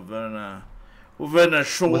 or within a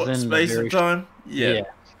short space of time? Yeah,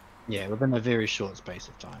 within a very short space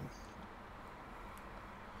of time.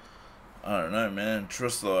 I don't know, man.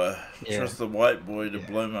 Trust the white boy to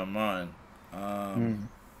blow my mind.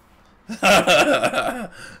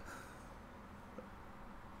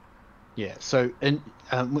 Yeah, so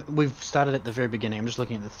we've started at the very beginning. I'm just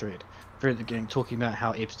looking at the thread. Very at the beginning, talking about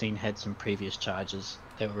how Epstein had some previous charges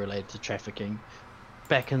that were related to trafficking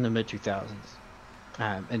back in the mid-2000s.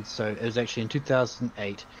 And so it was actually in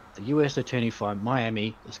 2008, the U.S. attorney for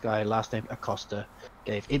Miami, this guy last name Acosta,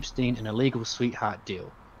 gave Epstein an illegal sweetheart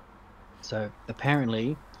deal. So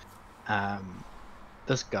apparently,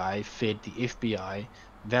 this guy fed the FBI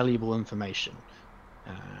valuable information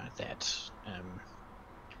that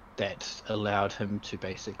allowed him to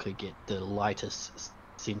basically get the lightest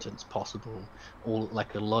sentence possible.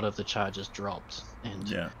 A lot of the charges dropped,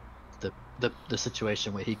 and the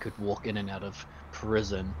situation where he could walk in and out of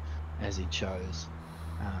prison as he chose.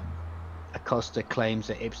 Acosta claims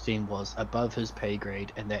that Epstein was above his pay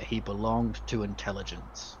grade and that he belonged to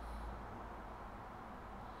intelligence.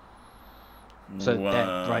 So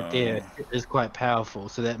that right there is quite powerful.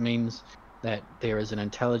 So that means that there is an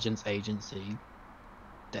intelligence agency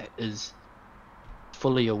that is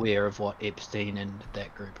fully aware of what Epstein and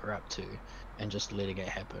that group are up to and just letting it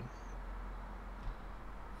happen.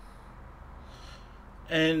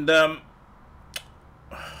 And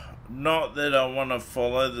not that I want to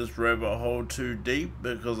follow this rabbit hole too deep,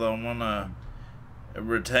 because I want to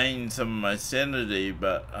retain some of my sanity,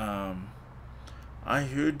 but I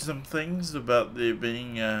heard some things about there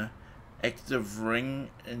being a active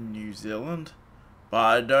ring in New Zealand but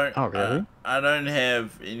I don't. Oh, really? I don't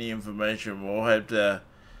have any information. We'll have to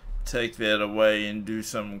take that away and do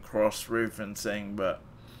some cross-referencing, but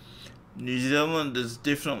New Zealand is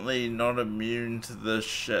definitely not immune to this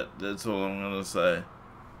shit. That's all I'm gonna say.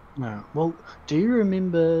 No. Well, do you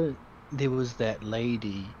remember there was that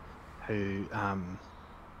lady who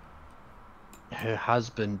her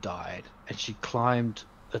husband died, and she climbed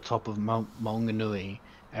the top of Mount Maunganui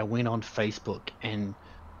and went on Facebook and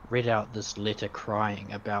read out this letter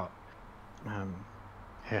crying about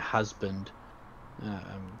her husband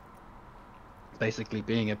basically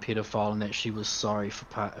being a pedophile, and that she was sorry for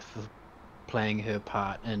playing her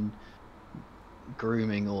part in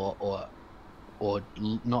grooming or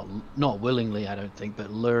not willingly, I don't think,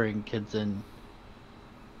 but luring kids into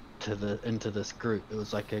this group. It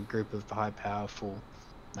was like a group of high powerful,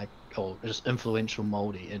 like, or just influential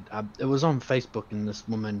Māori, and it was on Facebook, and this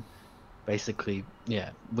woman basically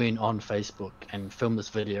went on Facebook and filmed this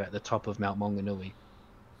video at the top of Mount Maunganui,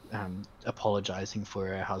 apologizing for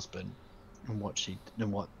her husband and what he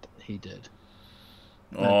did.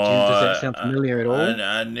 Does that sound familiar at all?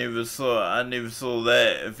 I never saw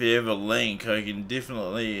that. If you have a link, I can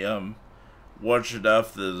definitely watch it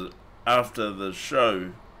after the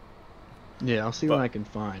show. Yeah, I'll see what I can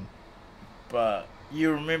find. But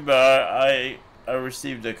you remember, I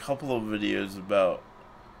received a couple of videos about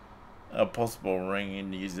a possible ring in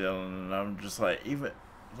New Zealand, and I'm just like, even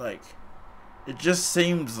like, it just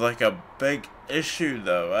seems like a big issue,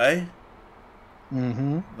 though, eh?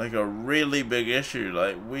 Mm-hmm. Like a really big issue.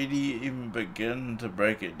 Like, where do you even begin to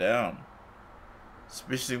break it down?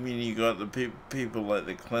 Especially when you got the people like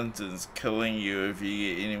the Clintons killing you if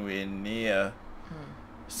you get anywhere near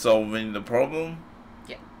solving the problem.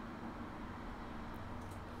 Yeah.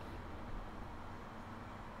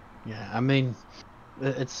 Yeah, I mean,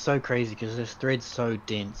 it's so crazy because this thread's so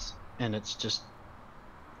dense, and it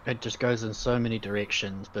just goes in so many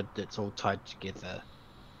directions, but it's all tied together.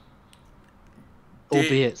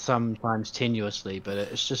 Albeit sometimes tenuously, but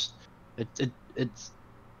it's just it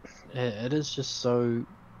is just so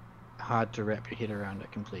hard to wrap your head around it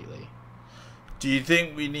completely. Do you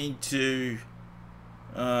think we need to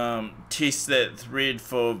test that thread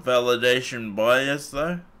for validation bias,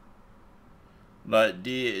 though? Like,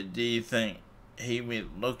 do you think he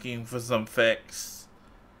went looking for some facts,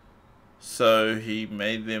 so he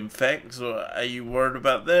made them facts, or are you worried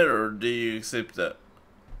about that, or do you accept it?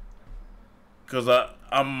 Because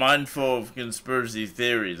I'm mindful of conspiracy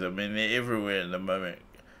theories. I mean, they're everywhere at the moment.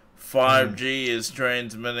 5G is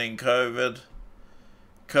transmitting COVID.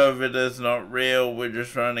 COVID is not real. We're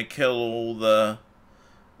just trying to kill all the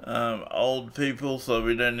old people so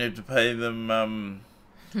we don't have to pay them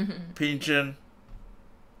pension.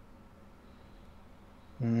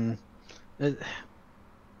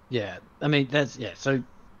 Yeah, I mean, so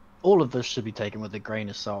all of this should be taken with a grain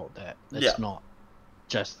of salt, that it's not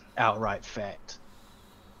just outright fact.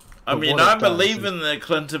 I mean, I believe in the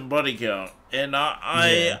Clinton body count, and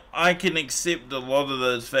I can accept a lot of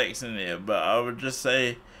those facts in there, but I would just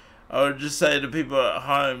say to people at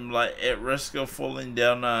home, like, at risk of falling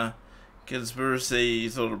down a conspiracy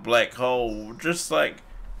sort of black hole, just like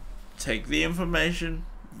take the information,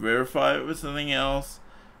 verify it with something else,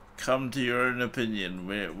 come to your own opinion.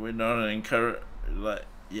 We're not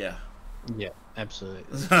Yeah,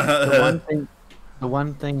 absolutely. The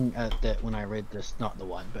one thing that when I read this, not the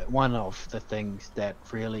one, but one of the things that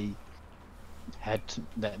really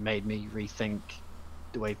that made me rethink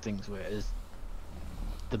the way things were is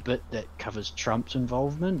the bit that covers Trump's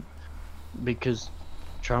involvement, because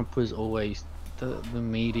Trump was always the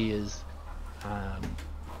media's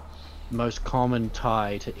most common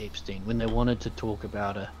tie to Epstein. When they wanted to talk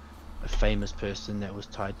about a famous person that was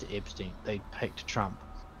tied to Epstein, they picked Trump.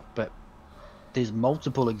 But there's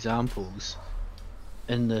multiple examples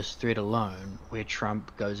in this thread alone where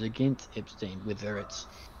Trump goes against Epstein, whether it's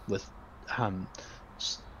with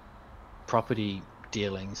property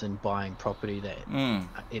dealings and buying property that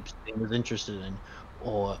Epstein was interested in,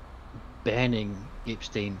 or banning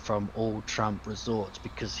Epstein from all Trump resorts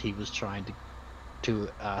because he was trying to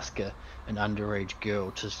ask an underage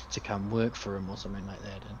girl to come work for him or something like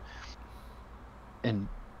that, and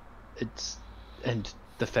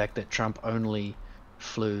the fact that Trump only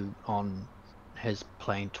flew on his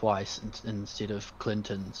plane twice instead of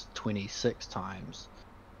Clinton's 26 times.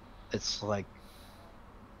 It's like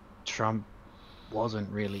Trump wasn't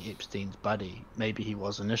really Epstein's buddy. Maybe he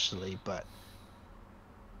was initially, but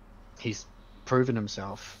he's proven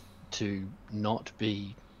himself to not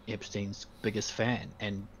be Epstein's biggest fan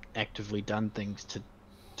and actively done things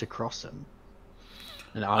to cross him.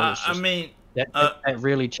 And That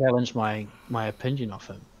really challenged my opinion of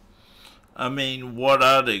him. I mean, what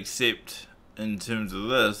I'd accept in terms of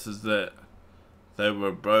this is that they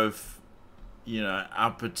were both,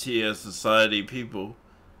 upper tier society people.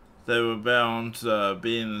 They were bound to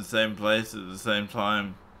be in the same place at the same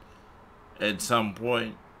time at some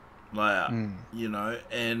point. And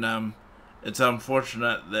it's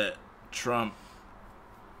unfortunate that Trump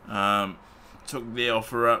took the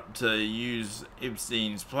offer up to use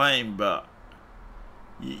Epstein's plane, but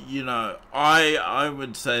I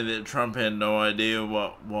would say that Trump had no idea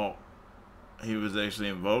what he was actually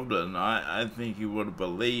involved in. I think he would have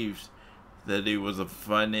believed that he was a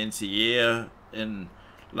financier, and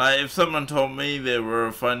if someone told me they were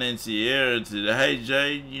a financier and said, "Hey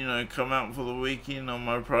Jay, come out for the weekend on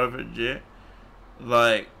my private jet,"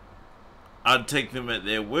 I'd take them at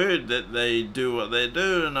their word that they do what they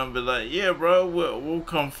do, and I'd be like, "Yeah, bro, we'll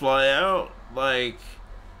come fly out."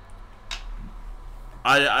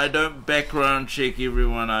 I don't background check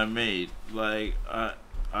everyone I meet.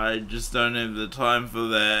 I just don't have the time for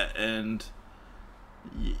that, and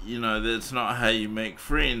that's not how you make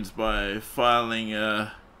friends, by filing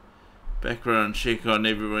a background check on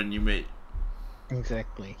everyone you meet.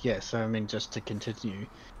 Exactly. Yeah. So I mean, just to continue,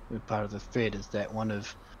 part of the thread is that one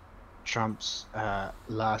of Trump's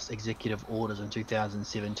last executive orders in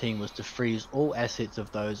 2017 was to freeze all assets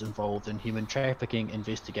of those involved in human trafficking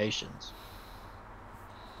investigations.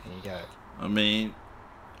 There you go. I mean,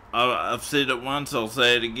 I've said it once, I'll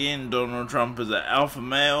say it again. Donald Trump is an alpha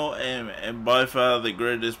male and by far the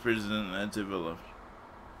greatest president that's ever lived.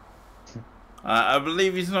 I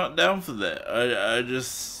believe he's not down for that. I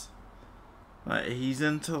just... he's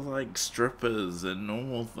into, strippers and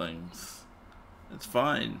normal things. It's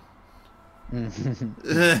fine. I'm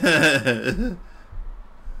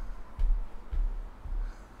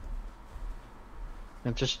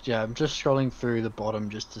just scrolling through the bottom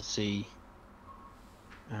just to see.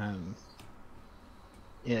 So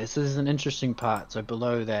there's an interesting part. So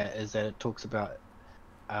below that is that it talks about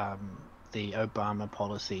the Obama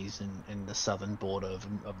policies in the southern border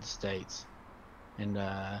of the states, and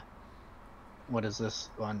what is this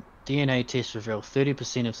one? DNA tests reveal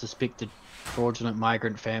 30% of suspected fraudulent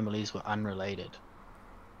migrant families were unrelated.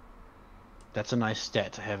 That's a nice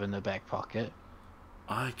stat to have in the back pocket.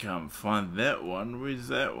 I can't find that one. Where's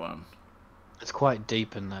that one? It's quite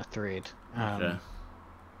deep in the thread. Okay.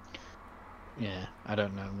 Yeah, I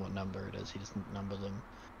don't know what number it is. He doesn't number them,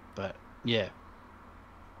 but yeah.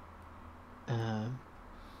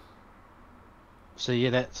 So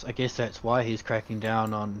yeah, I guess that's why he's cracking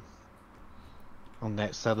down on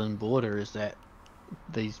that southern border, is that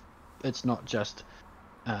it's not just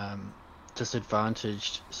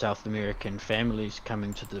disadvantaged South American families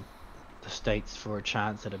coming to the States for a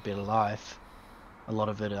chance at a better life. A lot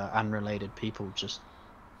of it are unrelated people just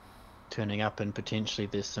turning up, and potentially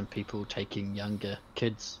there's some people taking younger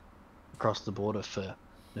kids across the border for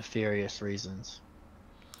nefarious reasons.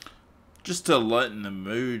 Just to lighten the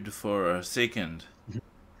mood for a second.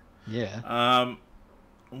 Yeah.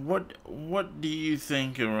 What do you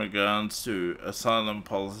think in regards to asylum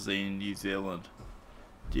policy in New Zealand?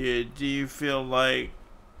 Do you feel like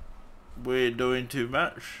we're doing too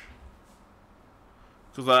much?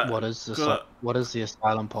 What is the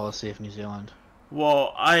asylum policy of New Zealand?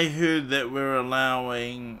 Well, I heard that we're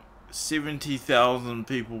allowing 70,000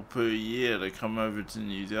 people per year to come over to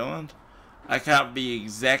New Zealand. I can't be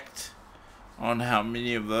exact on how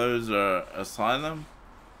many of those are asylum.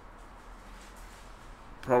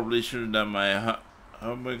 Probably should have done my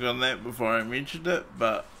homework on that before I mentioned it,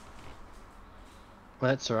 but...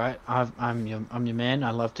 Well, that's alright. I'm your man.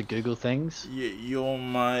 I love to Google things. You're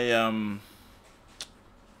my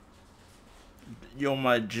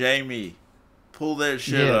Jamie. Pull that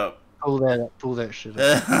shit up. Pull that shit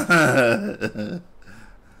up.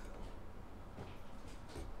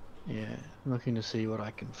 Yeah, I'm looking to see what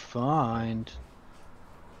I can find.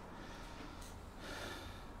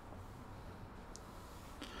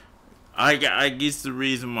 I guess the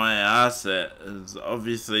reason why I asked that is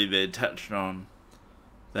obviously they touched on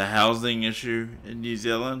the housing issue in New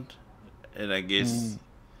Zealand, and I guess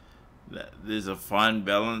that there's a fine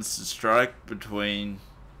balance to strike between,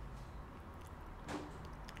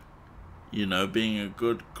 being a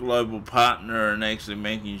good global partner and actually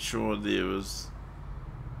making sure there was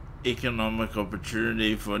economic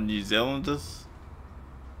opportunity for New Zealanders.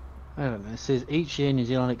 I don't know. It says each year New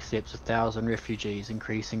Zealand accepts 1,000 refugees,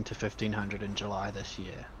 increasing to 1,500 in July this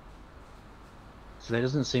year. So that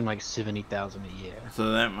doesn't seem like 70,000 a year.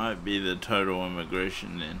 So that might be the total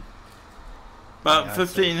immigration then. But yeah,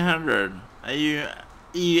 1,500. Are you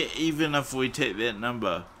even if we take that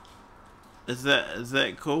number? Is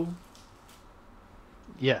that cool?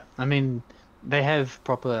 Yeah, I mean, they have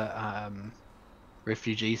proper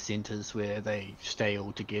refugee centers where they stay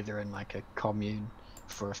all together in like a commune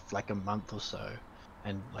for like a month or so,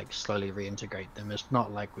 and like slowly reintegrate them. It's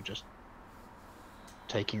not like we're just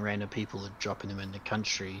taking random people and dropping them in the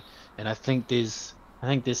country. And I think there's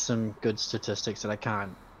some good statistics that I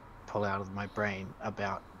can't pull out of my brain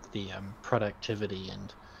about the productivity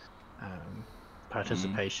and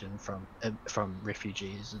participation from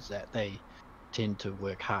refugees, is that they tend to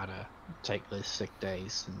work harder, take less sick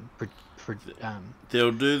days, and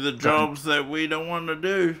they'll do the jobs that we don't want to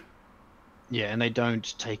do. Yeah, and they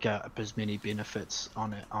don't take up as many benefits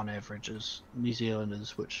on average as New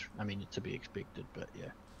Zealanders, which, I mean, to be expected, but yeah.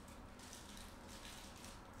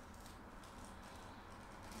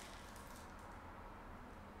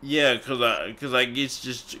 Yeah, because I guess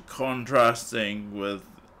just contrasting with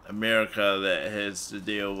America that has to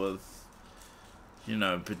deal with, you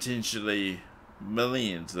know, potentially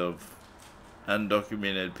millions of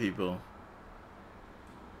undocumented people.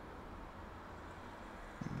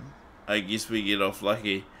 I guess we get off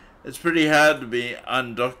lucky. It's pretty hard to be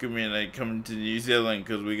undocumented coming to New Zealand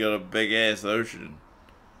because we got a big ass ocean.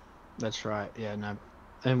 That's right. Yeah, no,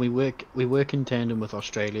 and we work in tandem with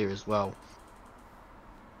Australia as well.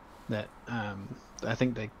 That I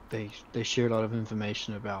think they share a lot of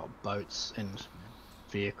information about boats and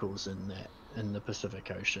vehicles in the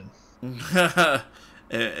Pacific Ocean.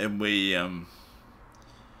 and we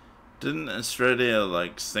didn't Australia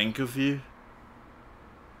like sink a few?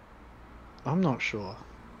 I'm not sure.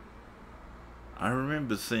 I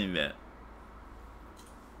remember seeing that.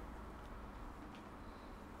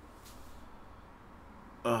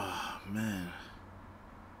 Oh man.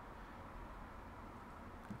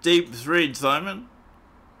 Deep thread, Simon.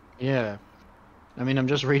 Yeah. I mean, I'm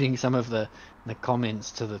just reading some of the comments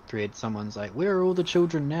to the thread. Someone's like, "Where are all the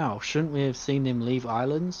children now? Shouldn't we have seen them leave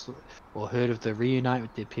islands or heard of the reunite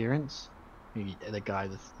with their parents?" The guy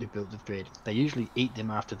who built the thread. "They usually eat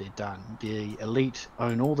them after they're done. The elite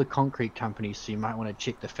own all the concrete companies, so you might want to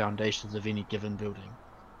check the foundations of any given building."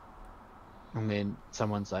 And then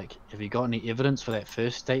someone's like, "Have you got any evidence for that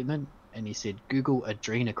first statement?" And he said, "Google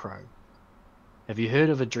adrenochrome." Have you heard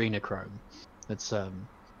of adrenochrome? It's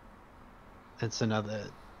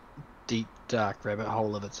another deep, dark rabbit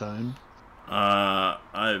hole of its own.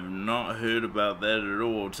 I've not heard about that at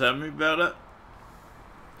all. Tell me about it.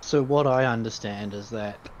 So what I understand is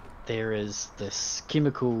that there is this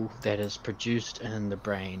chemical that is produced in the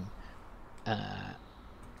brain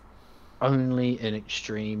only in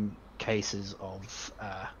extreme cases of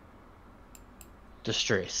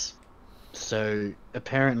distress. So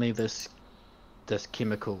apparently this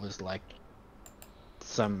chemical is like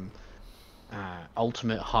some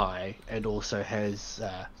ultimate high, and also has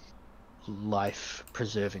life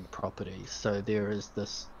preserving properties. So there is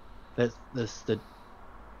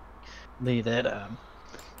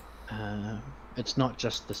it's not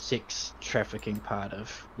just the sex trafficking part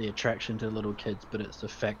of the attraction to little kids, but it's the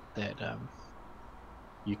fact that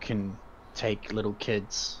you can take little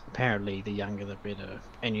kids, apparently the younger the better,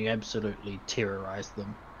 and you absolutely terrorize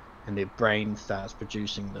them, and their brain starts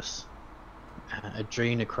producing this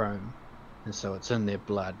adrenochrome, and so it's in their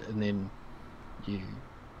blood, and then you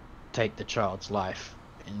take the child's life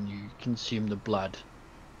and you consume the blood,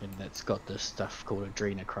 and that's got this stuff called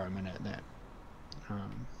adrenochrome in it that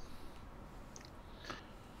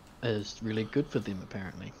is really good for them,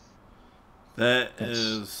 apparently. That's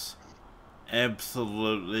is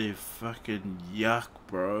absolutely fucking yuck,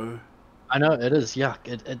 bro. I know it is yuck.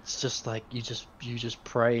 It's just like you just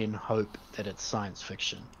pray and hope that it's science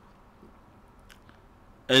fiction.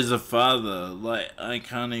 As a father, like, I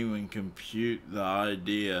can't even compute the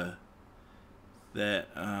idea that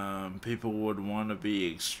people would want to be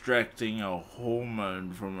extracting a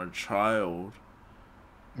hormone from a child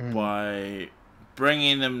by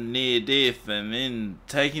bringing them near death and then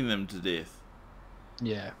taking them to death.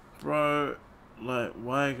 Yeah. Bro, like,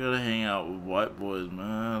 why I gotta hang out with white boys,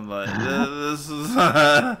 man? Like, this is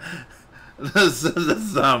this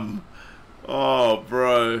is oh,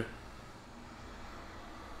 bro.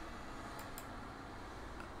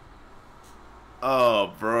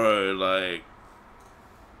 Oh, bro, like,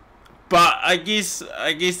 but I guess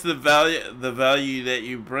the value that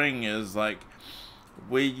you bring is like,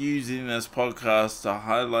 we're using this podcast to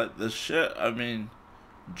highlight this shit. I mean,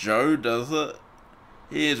 Joe does it.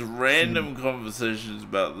 He has random conversations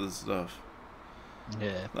about this stuff.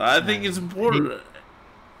 Yeah, I think it's important.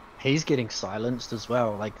 He's getting silenced as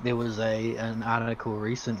well. Like, there was an article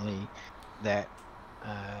recently that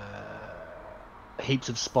heaps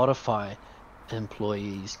of Spotify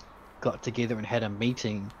employees got together and had a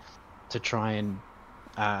meeting to try and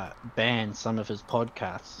ban some of his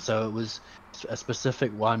podcasts. So it was a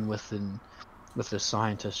specific one with a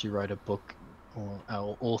scientist who wrote a book or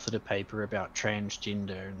authored a paper about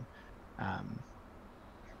transgender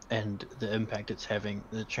and the impact it's having,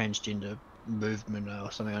 the transgender movement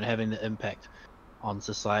or something, on having the impact on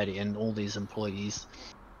society. And all these employees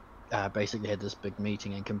basically had this big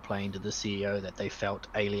meeting and complained to the CEO that they felt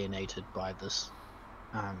alienated by this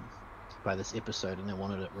episode, and they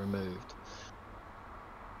wanted it removed.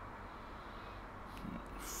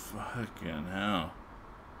 Fucking hell.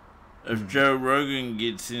 If Joe Rogan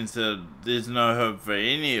gets into there's no hope for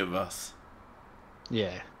any of us.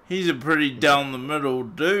 Yeah. He's a pretty down the middle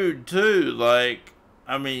dude too. Like,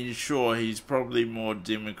 I mean, sure, he's probably more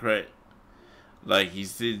Democrat, like he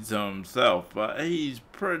said so himself, but he's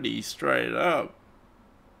pretty straight up.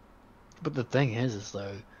 But the thing is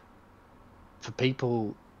though, for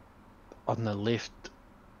people on the left,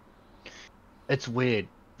 it's weird,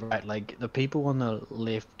 right? Like, the people on the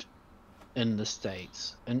left in the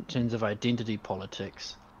States, in terms of identity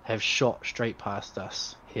politics, have shot straight past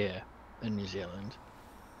us here in New Zealand.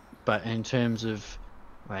 But in terms of,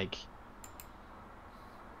 like,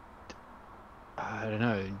 I don't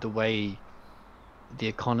know, the way the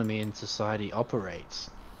economy and society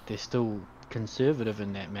operates, they're still conservative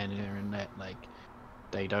in that manner, and that, like,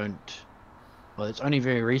 they don't... Well, it's only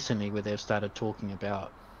very recently where they've started talking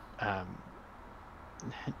about,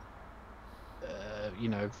 you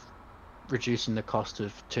know, reducing the cost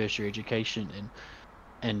of tertiary education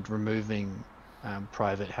and removing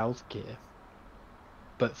private healthcare.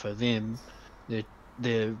 But for them,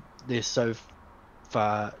 they're so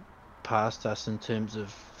far past us in terms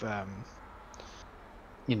of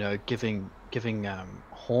you know, giving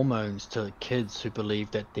hormones to kids who believe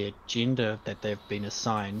that their gender that they've been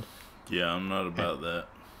assigned, yeah, I'm not about that,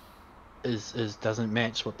 is doesn't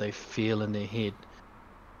match what they feel in their head.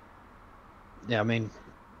 Yeah, I mean,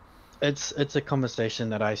 it's a conversation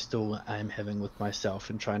that I still am having with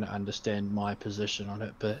myself and trying to understand my position on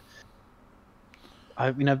it. But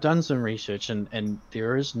I've done some research, and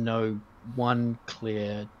there is no one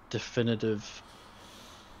clear, definitive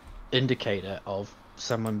indicator of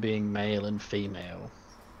someone being male and female.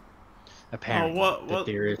 Apparently, what?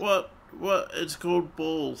 It's called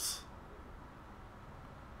balls.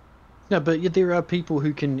 No, but there are people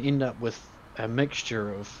who can end up with a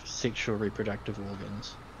mixture of sexual reproductive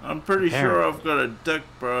organs. I'm pretty sure I've got a dick,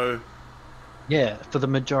 bro. Yeah, for the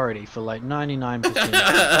majority, for like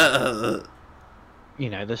 99%. You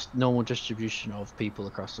know, this normal distribution of people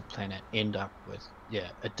across the planet end up with, yeah,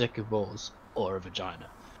 a dick, of balls, or a vagina.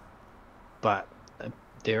 But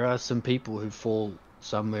there are some people who fall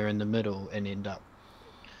somewhere in the middle and end up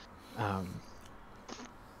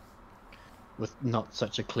with not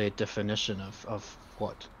such a clear definition of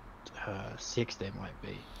what sex they might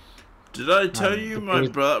be. Did I tell you my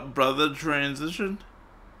brother transitioned?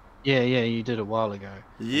 Yeah, you did a while ago.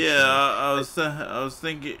 Yeah, I was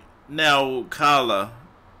thinking. Now, Carla,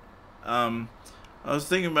 I was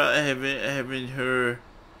thinking about having her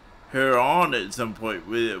on at some point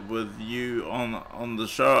with you on the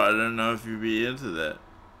show. I don't know if you'd be into that.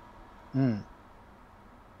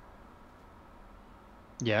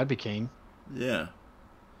 Yeah, I'd be keen. Yeah.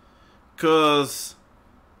 'Cause,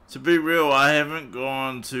 to be real, I haven't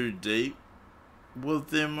gone too deep with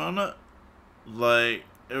them on it. Like,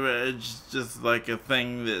 it's just like a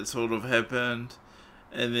thing that sort of happened,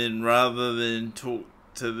 and then rather than talk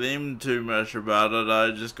to them too much about it,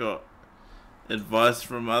 I just got advice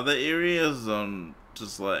from other areas on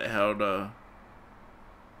just like how to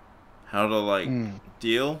like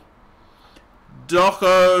deal.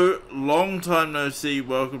 Doco, long time no see,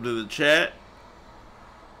 welcome to the chat.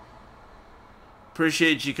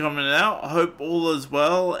 Appreciate you coming out. Hope all is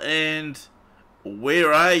well. And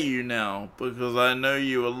where are you now? Because I know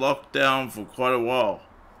you were locked down for quite a while.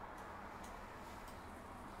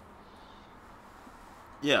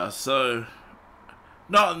 Yeah, so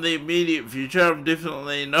not in the immediate future. I'm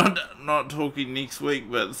definitely not talking next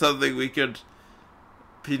week, but something we could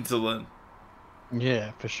pencil in.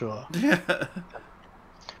 Yeah, for sure.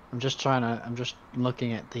 I'm just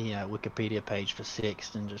looking at the Wikipedia page for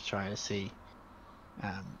sex and just trying to see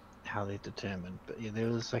how they determined. But yeah, there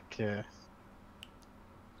was like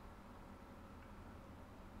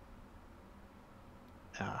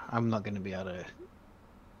I'm not going to be able to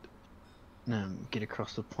get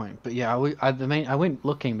across the point. But yeah, I went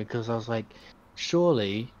looking because I was like,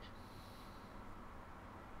 surely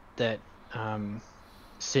that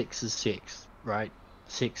sex is sex, right?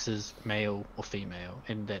 Sex is male or female,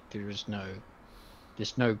 and that there's no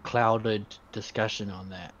clouded discussion on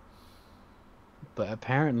that. but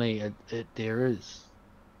apparently there is.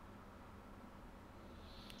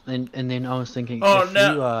 And then I was thinking, oh,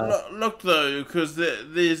 now look though, because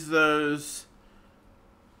there's those.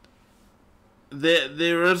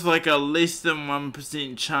 There is like a less than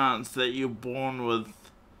 1% chance that you're born with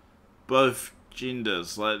both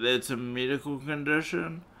genders. Like that's a medical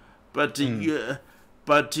condition, but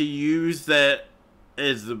to use that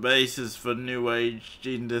as the basis for New Age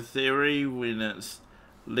gender theory when it's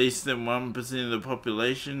less than 1% of the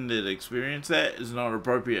population that experience that is not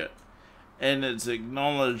appropriate, and it's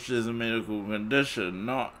acknowledged as a medical condition,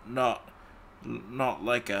 not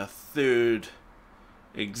like a third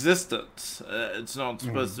existence. It's not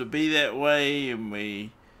supposed to be that way, and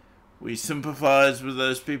we sympathize with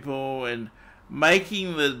those people, and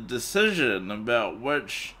making the decision about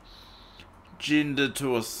which gender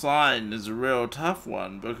to assign is a real tough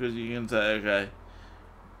one, because you can say, okay,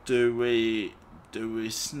 do we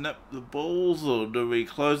snip the balls or do we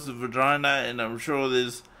close the vagina? And I'm sure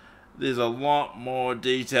there's a lot more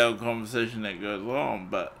detailed conversation that goes on,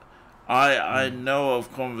 but I know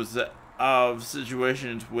of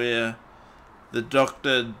situations where the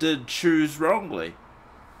doctor did choose wrongly.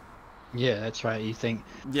 Yeah, that's right. You think,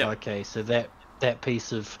 okay, so that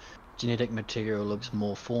piece of genetic material looks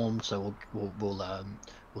more formed, so we'll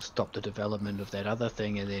stop the development of that other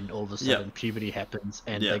thing, and then all of a sudden puberty happens,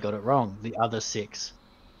 and they got it wrong. The other sex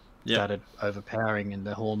started overpowering, and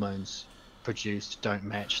the hormones produced don't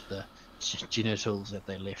match the genitals that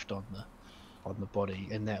they left on the body,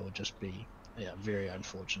 and that would just be very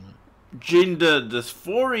unfortunate. Gender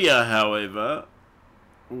dysphoria, however,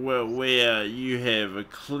 where you have a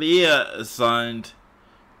clear assigned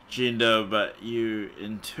gender but you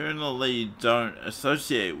internally don't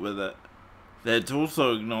associate with it, that's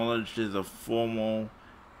also acknowledged as a formal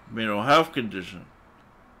mental health condition.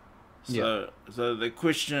 So the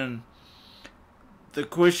question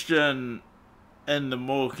in the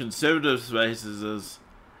more conservative spaces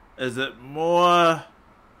is it more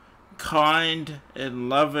kind and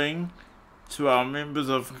loving to our members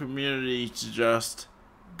of community to just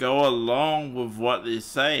go along with what they're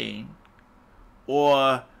saying,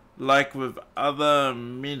 or like with other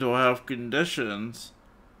mental health conditions,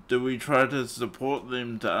 do we try to support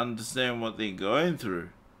them to understand what they're going through?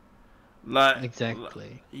 Like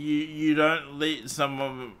exactly, you don't let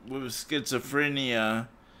someone with schizophrenia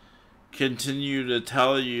continue to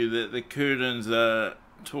tell you that the curtains are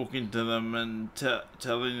talking to them and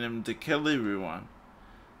telling them to kill everyone.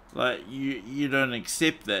 Like you don't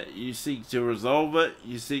accept that. You seek to resolve it.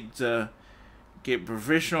 You seek to get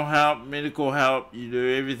professional help, medical help. You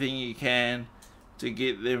do everything you can to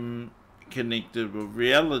get them connected with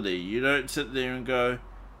reality. You don't sit there and go,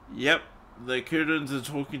 yep, the curtains are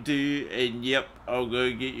talking to you, and yep, I'll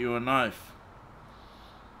go get you a knife.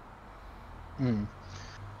 And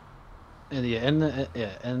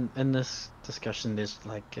in this discussion, there's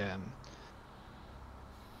like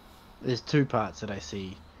there's two parts that I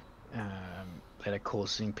see that are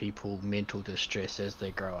causing people mental distress as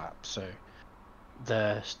they grow up. So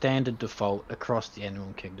the standard default across the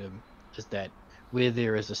animal kingdom is that where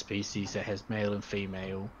there is a species that has male and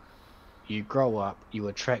female, you grow up, you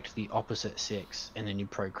attract the opposite sex, and then you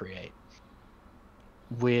procreate.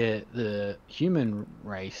 Where the human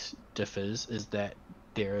race differs is that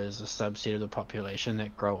there is a subset of the population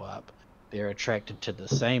that grow up, they're attracted to the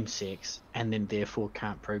same sex, and then therefore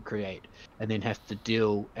can't procreate, and then have to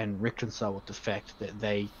deal and reconcile with the fact that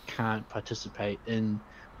they can't participate in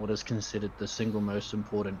what is considered the single most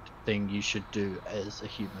important thing you should do as a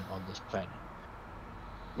human on this planet,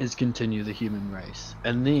 is continue the human race.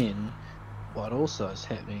 And then what also is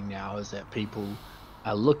happening now is that people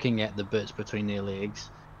are looking at the bits between their legs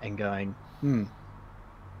and going,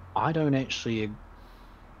 I don't actually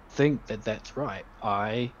think that that's right.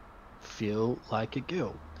 I feel like a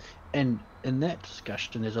girl. And in that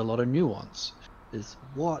discussion there's a lot of nuance. Is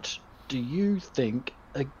what do you think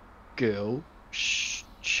a girl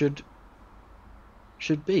should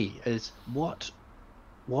be? Is what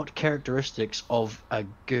characteristics of a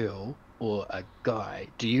girl or a guy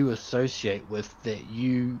do you associate with that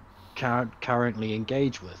you can't currently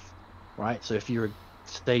engage with, right? So if you're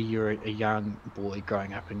a young boy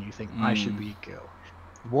growing up and you think I should be a girl,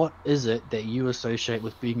 what is it that you associate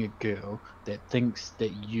with being a girl that thinks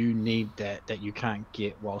that you need that you can't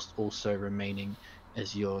get whilst also remaining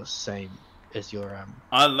as your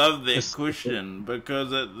I love that question,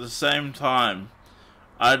 because at the same time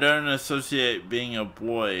I don't associate being a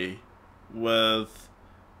boy with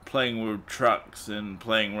playing with trucks and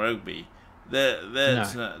playing rugby.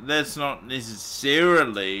 That's not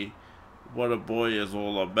necessarily what a boy is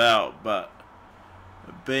all about, but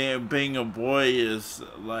being a boy is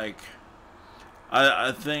like,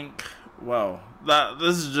 I think, well,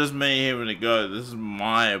 this is just me having a go. This is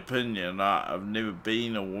my opinion. I've never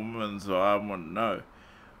been a woman, so I wouldn't know.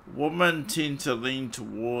 Women tend to lean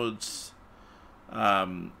towards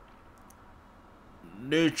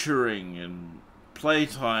nurturing and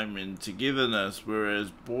playtime and togetherness,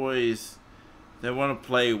 whereas boys, they want to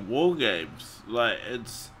play war games. Like,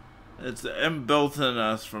 it's inbuilt in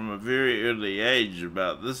us from a very early age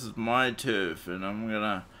about, this is my turf and I'm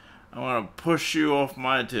gonna push you off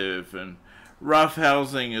my turf, and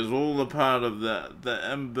roughhousing is all a part of the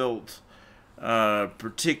inbuilt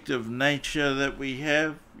protective nature that we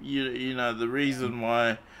have. You know, the reason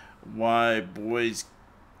why boys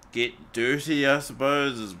get dirty, I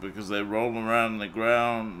suppose, is because they roll around the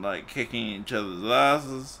ground like kicking each other's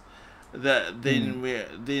asses. That then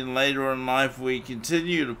then later in life we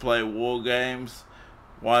continue to play war games.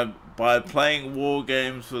 Why? By playing war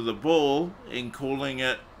games with a ball and calling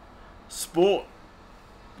it sport.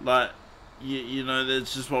 Like, you know,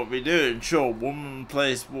 that's just what we do. And sure, women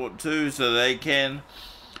play sport too, so they can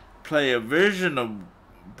play a version of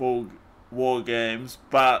war games,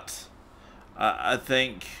 but I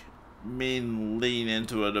think men lean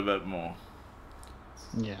into it a bit more.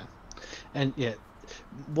 Yeah, and yeah,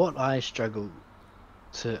 what I struggle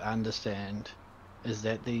to understand is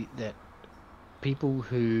that that people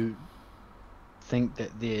who think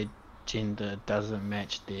that their gender doesn't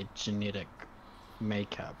match their genetic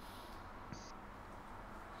makeup.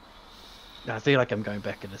 I feel like I'm going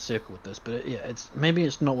back in a circle with this, but yeah, maybe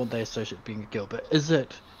it's not what they associate being a girl, but is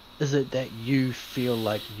it that you feel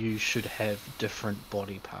like you should have different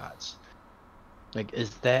body parts? Like,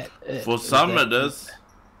 is that it? For some it is.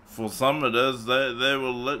 For some it is. They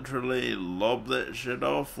will literally lob that shit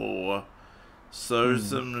off or sew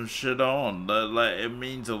some shit on. Like, it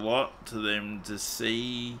means a lot to them to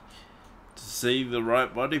see the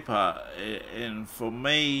right body part. And for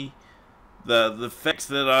me, the facts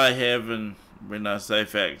that I have, and when I say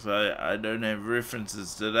facts, I don't have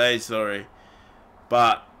references today, sorry,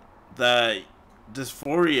 but the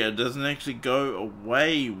dysphoria doesn't actually go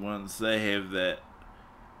away once they have that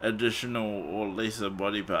additional or lesser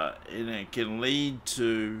body part, and it can lead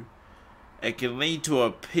to a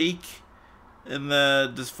peak in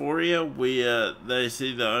the dysphoria where they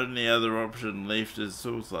see the only other option left is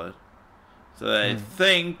suicide. So they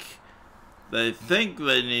think they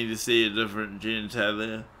need to see a different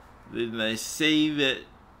genitalia, then they see that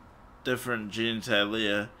different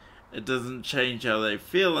genitalia, it doesn't change how they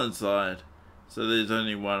feel inside, so there's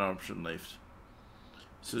only one option left.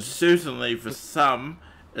 So certainly for some,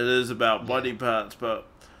 it is about body parts, but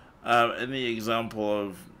in the example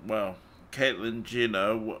of, well, Caitlyn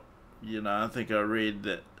Jenner, you know, I think I read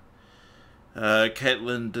that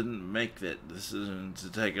Caitlyn didn't make that decision to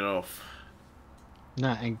take it off.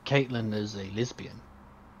 No, and Caitlyn is a lesbian.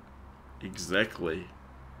 Exactly.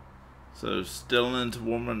 So still into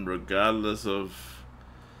woman regardless of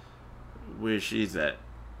where she's at.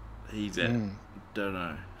 He's at. Don't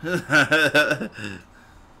know. Yeah.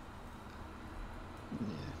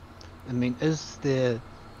 I mean, is there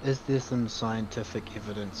some scientific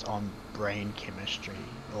evidence on brain chemistry,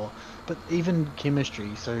 but even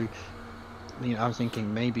chemistry? So, you know, I was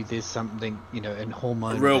thinking maybe there's something, you know, in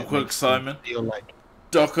hormone. Real quick, Simon. Feel like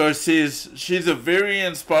Doco says she's a very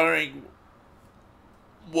inspiring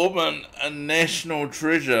woman, a national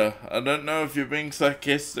treasure. I don't know if you're being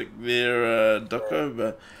sarcastic there, Doco,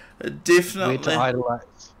 but definitely.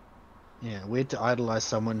 Weird to idolize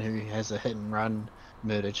someone who has a hit and run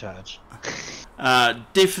murder charge.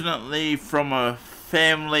 Definitely from a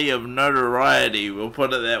family of notoriety, we'll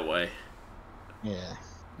put it that way. Yeah.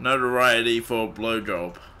 Notoriety for a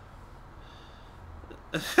blowjob.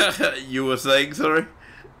 You were saying, sorry?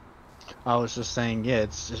 I was just saying, yeah,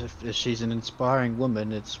 if she's an inspiring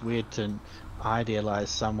woman, it's weird to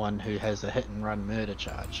idealize someone who has a hit and run murder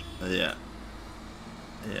charge. Yeah.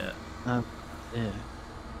 Yeah. Yeah.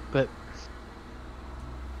 But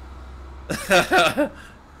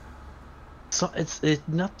so it's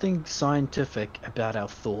nothing scientific about our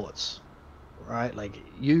thoughts, right? Like,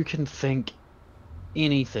 you can think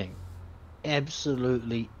anything,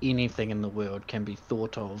 absolutely anything in the world can be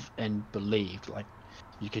thought of and believed. Like,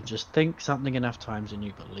 you can just think something enough times and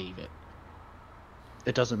you believe it.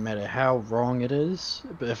 It doesn't matter how wrong it is,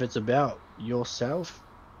 but if it's about yourself,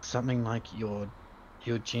 something like your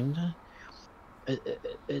gender,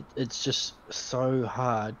 it's just so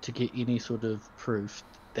hard to get any sort of proof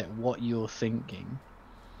that what you're thinking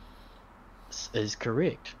is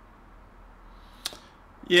correct.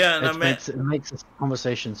 Yeah, and it makes this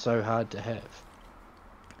conversation so hard to have.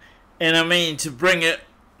 And I mean, to bring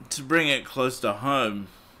it close to home,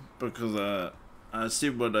 because I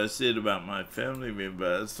said what I said about my family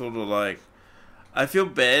member. It's sort of like I feel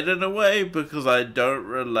bad in a way because I don't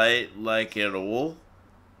relate like at all.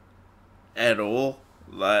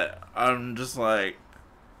 Like I'm just like,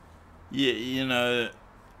 yeah, you know,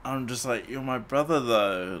 I'm just like, you're my brother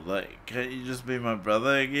though. Like, can't you just be my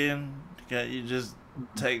brother again? Can't you just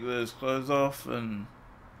take those clothes off and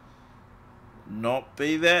not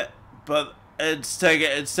be that? But it's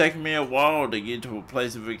taken me a while to get to a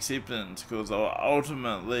place of acceptance because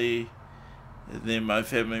ultimately they're my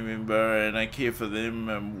family member and I care for them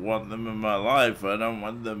and want them in my life. I don't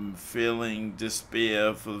want them feeling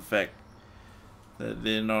despair for the fact that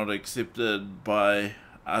they're not accepted by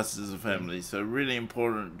us as a family. So really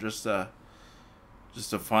important just to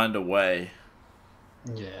find a way.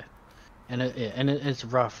 Yeah, and it's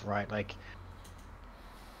rough, right? Like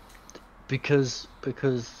because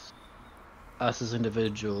us as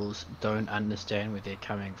individuals don't understand where they're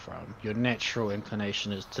coming from. Your natural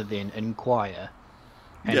inclination is to then inquire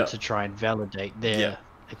and to try and validate their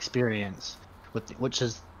experience, which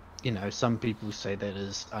is, you know, some people say that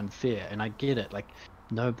is unfair, and I get it. Like,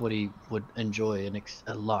 nobody would enjoy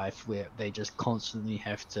a life where they just constantly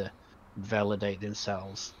have to validate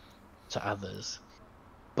themselves to others.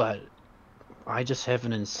 But I just have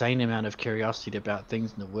an insane amount of curiosity about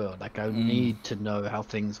things in the world. Like, I need to know how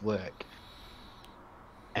things work.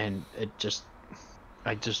 And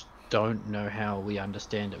I just don't know how we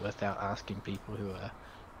understand it without asking people who are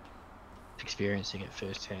experiencing it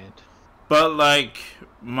firsthand. But like,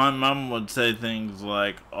 my mum would say things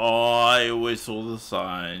like, "Oh, I always saw the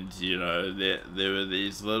signs. You know, there were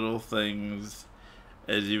these little things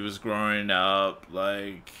as he was growing up.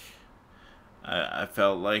 Like, I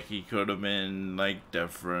felt like he could have been like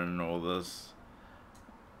different. All this."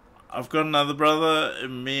 I've got another brother,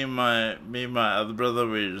 and me and my other brother,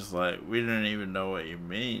 we're just like, we don't even know what you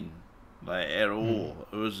mean, like, at all.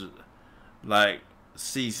 It was like,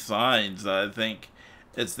 see signs. I think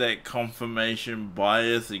it's that confirmation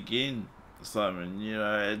bias again, Simon. You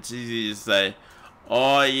know, it's easy to say,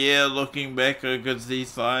 oh yeah, looking back I could see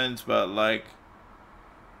signs, but like,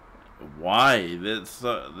 why? That's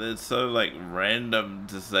so like random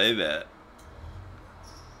to say that.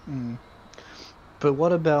 But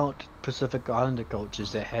what about Pacific Islander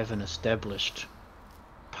cultures that have an established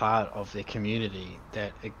part of their community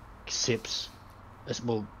that accepts,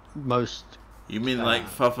 well, most... You mean like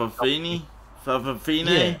Whawhawhine?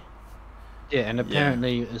 Whawhawhine? Yeah, and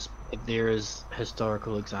apparently there is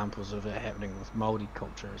historical examples of it happening with Māori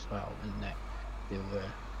culture as well, in that there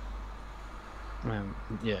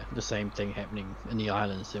were, the same thing happening in the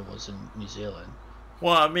islands there was in New Zealand.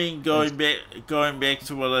 Well, I mean, going back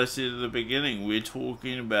to what I said at the beginning, we're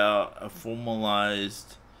talking about a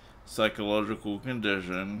formalized psychological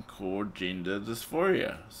condition called gender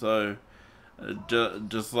dysphoria. So,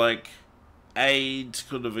 just like AIDS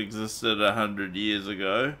could have existed 100 years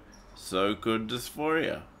ago, so could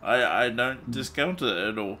dysphoria. I don't discount it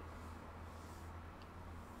at all.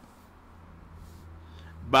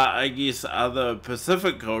 But I guess other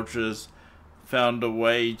Pacific cultures found a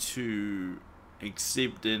way to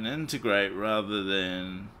accept and integrate rather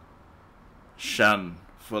than shun,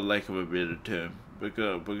 for lack of a better term,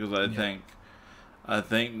 because I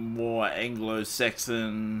think more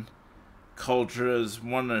Anglo-Saxon cultures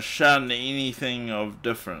want to shun anything of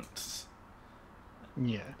difference.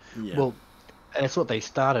 Yeah. Well, that's what they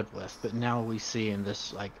started with, but now we see in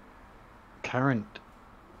this like current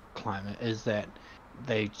climate is that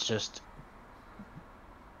they just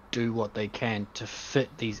do what they can to fit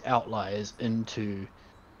these outliers into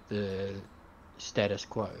the status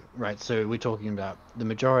quo, right? So we're talking about the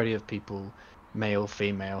majority of people, male,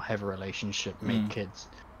 female, have a relationship, make kids.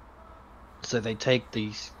 So they take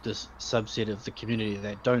this subset of the community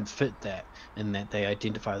that don't fit that, and that they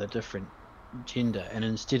identify the different gender, and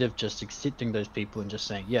instead of just accepting those people and just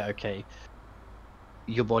saying, yeah, okay,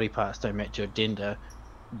 your body parts don't match your gender,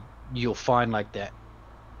 you're fine like that,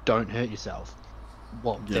 don't hurt yourself.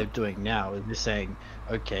 What they're doing now is they're saying,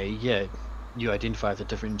 okay, yeah, you identify as a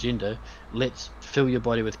different gender, let's fill your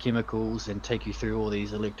body with chemicals and take you through all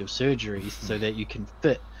these elective surgeries so that you can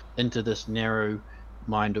fit into this narrow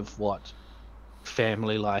mind of what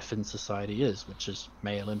family life in society is, which is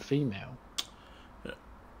male and female.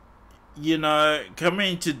 You know,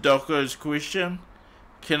 coming to Doko's question,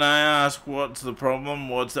 can I ask what's the problem?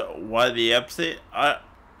 Why the upset?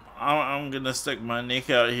 I'm gonna stick my neck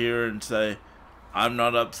out here and say I'm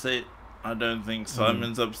not upset. I don't think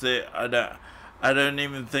Simon's upset. I don't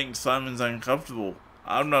even think Simon's uncomfortable.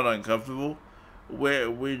 I'm not uncomfortable.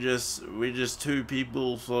 we're just two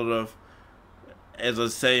people sort of, as I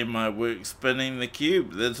say in my work, spinning the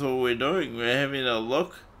cube. That's all we're doing. We're having a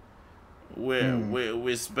look.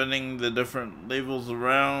 We're spinning the different levels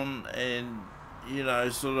around, and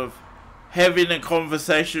sort of having a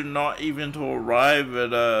conversation, not even to arrive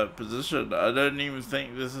at a position. I don't even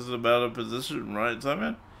think this is about a position, right,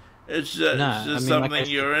 Simon? It's just something like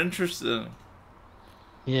you're interested in.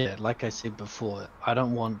 Yeah, like I said before, I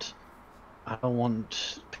don't want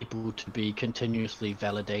people to be continuously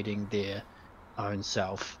validating their own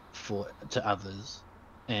self to others,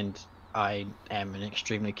 and I am an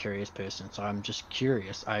extremely curious person, so I'm just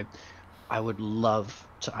curious. I would love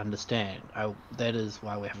to understand. That is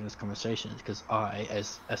why we're having this conversation, because I,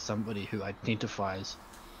 as somebody who identifies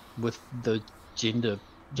with the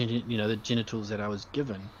the genitals that I was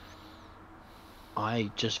given,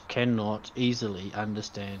 I just cannot easily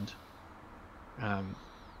understand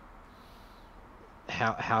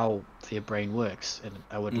how their brain works, and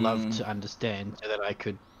I would love to understand so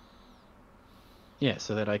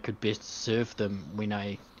that I could best serve them when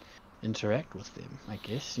I interact with them, I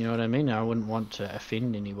guess. You know what I mean? I wouldn't want to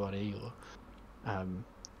offend anybody or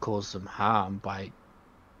cause them harm by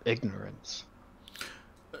ignorance.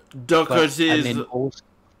 Doko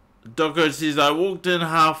says, I walked in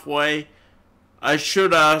halfway. I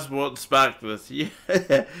should ask what sparked this.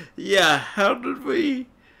 Yeah, how did we...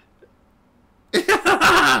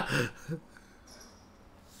 I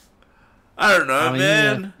don't know,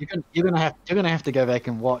 man. You're gonna have to go back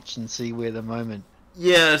and watch and see where the moment.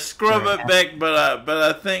 Yeah, scrub it back, but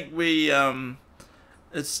I think we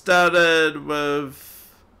it started with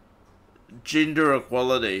gender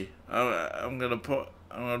equality. I'm gonna put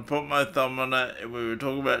my thumb on it. We were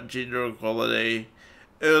talking about gender equality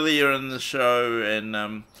earlier in the show,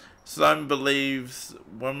 and Simon believes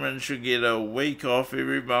women should get a week off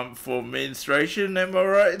every month for menstruation. Am I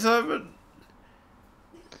right, Simon?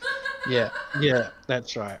 Yeah,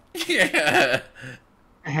 that's right. Yeah.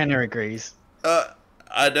 Hannah agrees.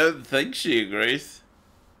 I don't think she agrees.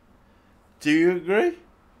 Do you agree?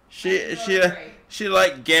 She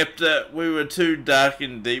like gapped it. We were too dark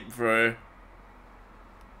and deep for her.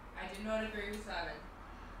 I do not agree with Simon.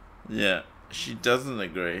 Yeah, she doesn't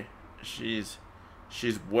agree. She's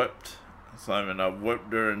whipped Simon. I've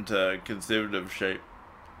whipped her into conservative shape.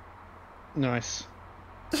 Nice.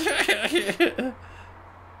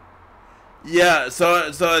 Yeah,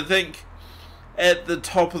 so I think at the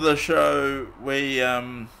top of the show we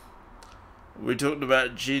talked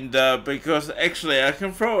about gender, because actually I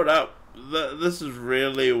can throw it up. This is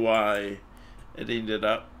really why it ended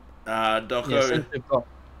up. Doko.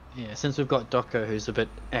 Since we've got Doko, who's a bit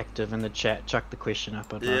active in the chat, chuck the question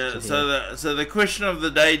up. I'd love to hear. So the question of the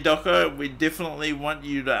day, Doko, we definitely want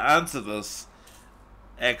you to answer this.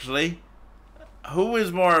 Actually, who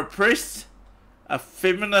is more oppressed, a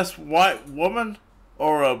feminist white woman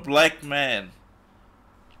or a black man?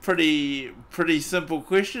 Pretty simple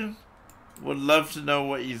question. Would love to know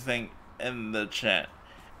what you think in the chat.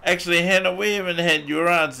 Actually, Hannah, we haven't had your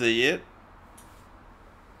answer yet.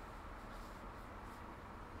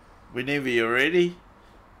 Whenever you're ready.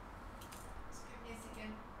 Just give me a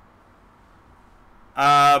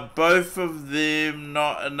second. Both of them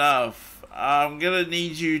not enough. I'm gonna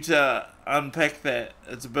need you to unpack that.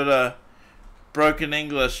 It's a bit of broken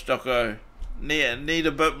English, Doko. Need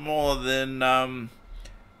a bit more than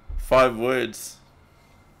 5 words.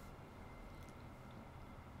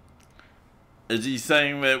 Is he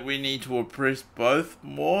saying that we need to oppress both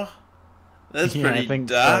more? That's pretty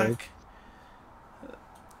dark. So.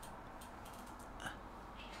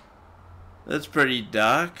 That's pretty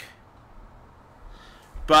dark.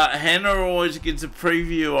 But Hannah always gets a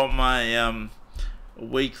preview on my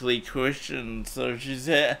weekly question, so she's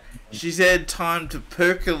had time to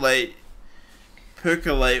percolate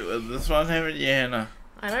with this one, haven't you, Hannah?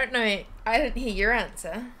 I don't know. I didn't hear your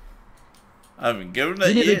answer. I haven't given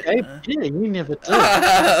it yet. You never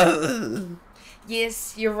did.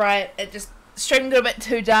 Yes, you're right. It just streamed a bit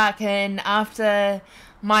too dark, and after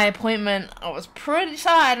my appointment, I was pretty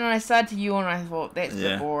tired, and I started to yawn, and I thought, that's a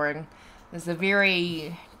bit boring. There's a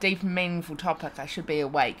very deep and meaningful topic. I should be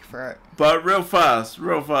awake for it. But real fast.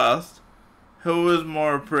 Who is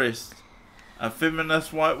more oppressed? A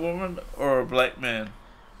feminist white woman or a black man?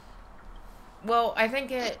 Well, I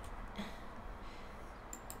think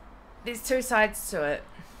there's two sides to it.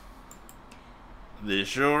 There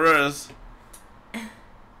sure is.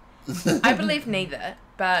 I believe neither,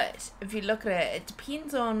 but if you look at it, it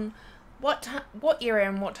depends on what era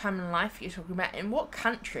and what time in life you're talking about, and what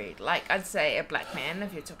country. Like, I'd say a black man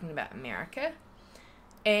if you're talking about America,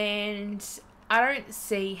 and I don't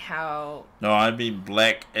see how... No, I mean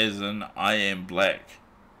black as in I am black.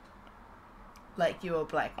 Like you are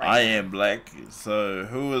black right I now. am black, so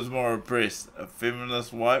who is more oppressed? A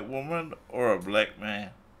feminist white woman or a black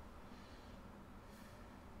man?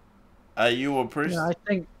 Are you oppressed? Yeah,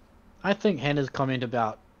 I think Hannah's comment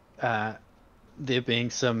about there being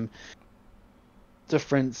some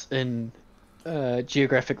difference in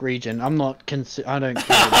geographic region. I don't care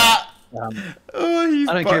about, I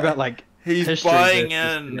don't care about like he's buying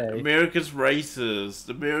in today. America's racist.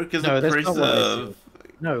 America's No, that's not what I oppressive. said.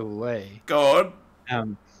 No way. God.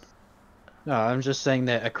 No, I'm just saying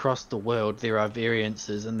that across the world there are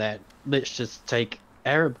variances, and that let's just take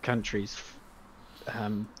Arab countries,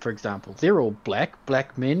 for example. They're all black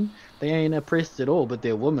men. They ain't oppressed at all, but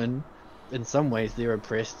they're women. In some ways, they're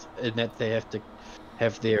oppressed in that they have to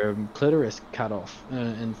have their clitoris cut off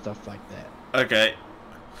and stuff like that. Okay.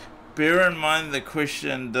 Bear in mind the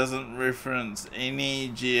question doesn't reference any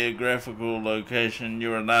geographical location.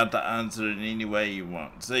 You're allowed to answer it in any way you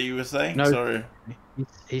want. So you were saying? No, Sorry.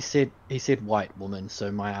 He said white woman, so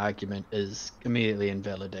my argument is immediately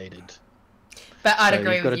invalidated. But I'd So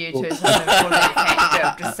agree you've with got you to too, talk- something for that fact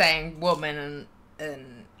of just saying woman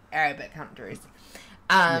in Arabic countries.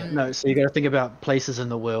 No, so you got to think about places in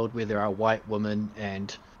the world where there are white women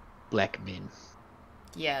and black men.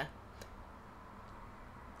 Yeah.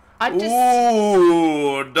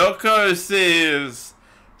 Ooh, Doco says,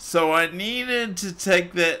 so I needed to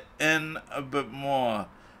take that in a bit more.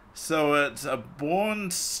 So it's a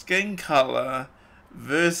born skin color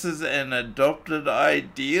versus an adopted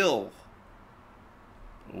ideal.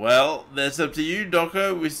 Well, that's up to you,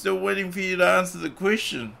 Doco. We're still waiting for you to answer the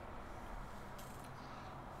question.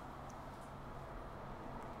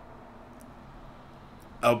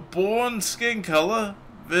 A born skin color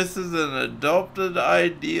versus an adopted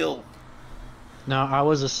ideal. No, I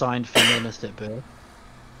was assigned feminist at birth.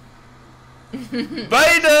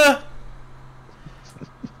 Beta!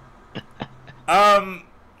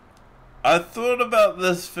 I thought about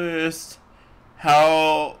this first,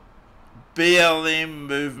 how BLM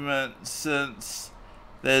movement, since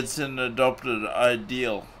that's an adopted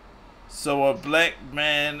ideal. So a black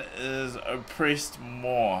man is oppressed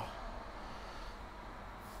more.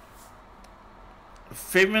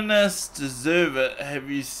 Feminists deserve it. Have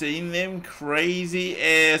you seen them? Crazy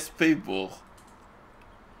ass people.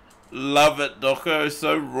 Love it, Doco.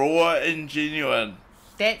 So raw and genuine.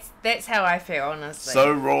 That's how I feel, honestly. So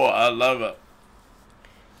raw. I love it.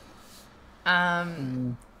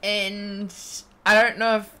 And I don't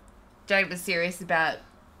know if Jake was serious about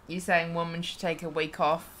you saying women should take a week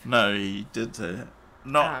off. No, he did say that.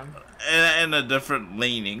 Not in a different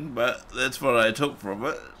leaning, but that's what I took from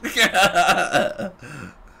it.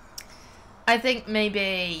 I think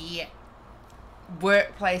maybe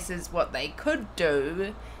workplaces, what they could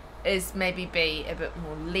do is maybe be a bit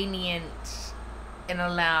more lenient and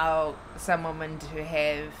allow some women to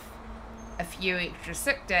have a few extra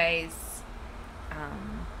sick days,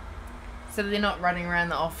 so they're not running around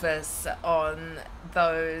the office on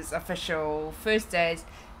those official first days,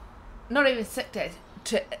 not even sick days,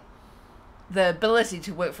 to the ability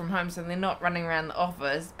to work from home, so they're not running around the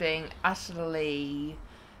office being utterly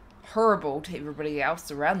horrible to everybody else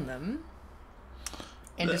around them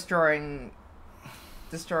and destroying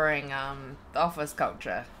the office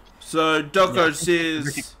culture. So Doco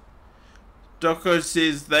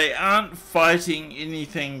says they aren't fighting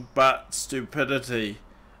anything but stupidity.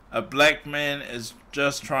 A black man is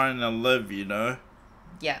just trying to live, you know.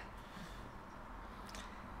 Yeah.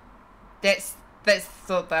 That's the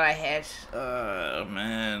thought that I had.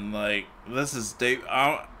 Man, like, this is deep.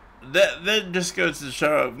 That just goes to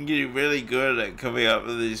show I'm getting really good at coming up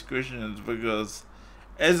with these questions, because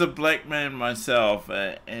as a black man myself,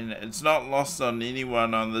 and it's not lost on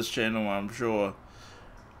anyone on this channel, I'm sure,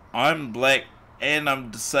 I'm black and I'm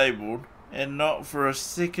disabled, and not for a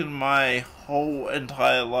second my whole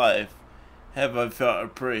entire life have I felt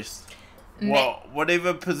oppressed. Well,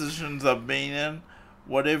 whatever positions I've been in,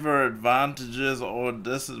 whatever advantages or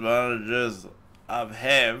disadvantages I've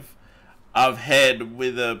had,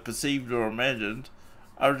 whether perceived or imagined,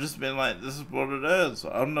 I've just been like, this is what it is.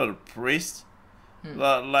 I'm not oppressed.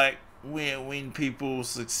 Like when people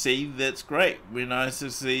succeed, that's great. When I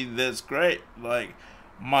succeed, that's great. Like,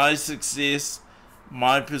 my success,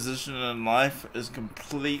 my position in life is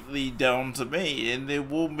completely down to me, and there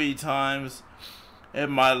will be times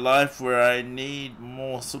in my life where I need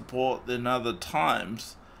more support than other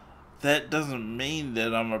times. That doesn't mean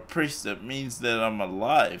that I'm oppressed. It means that I'm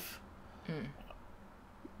alive.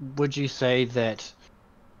 Would you say that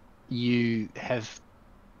you have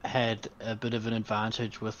had a bit of an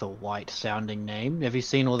advantage with a white-sounding name. Have you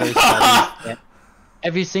seen all those studies?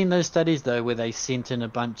 Have you seen those studies though, where they sent in a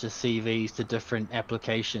bunch of CVs to different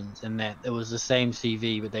applications, and that it was the same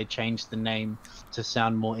CV, but they changed the name to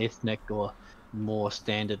sound more ethnic or more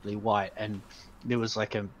standardly white, and there was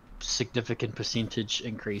like a significant percentage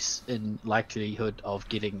increase in likelihood of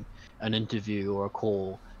getting an interview or a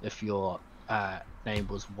call if your name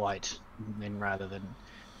was white rather than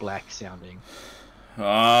black sounding.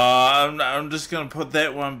 I'm just gonna put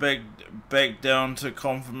that one back down to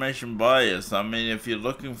confirmation bias. I mean, if you're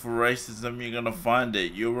looking for racism, you're gonna find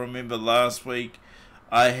it. You'll remember last week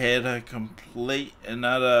I had a complete and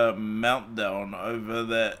utter meltdown over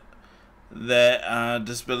that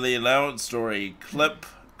disability allowance story. Clip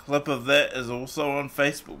of that is also on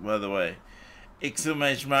Facebook, by the way.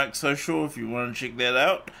 !social if you want to check that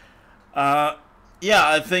out. Yeah,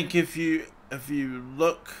 I think if you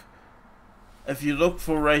look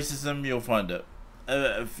for racism, you'll find it.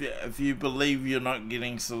 If you believe you're not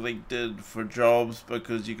getting selected for jobs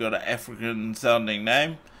because you got an African sounding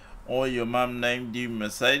name, or your mum named you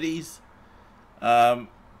Mercedes, that's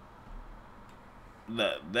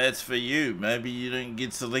for you. Maybe you didn't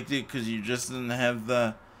get selected because you just didn't have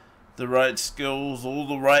the right skills or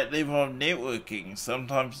the right level of networking.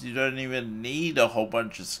 Sometimes you don't even need a whole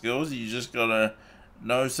bunch of skills. You just gotta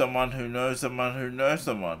know someone who knows someone who knows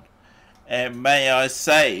someone. And may I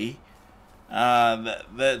say,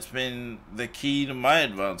 that's been the key to my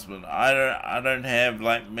advancement. I don't have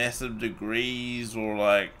like massive degrees or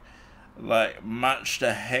like much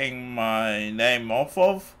to hang my name off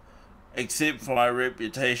of, except for my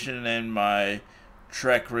reputation and my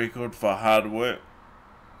track record for hard work,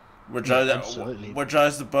 which I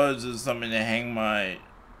suppose is something to hang my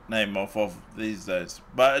name off of these days.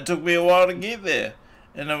 But it took me a while to get there,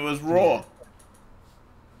 and it was raw. Yeah.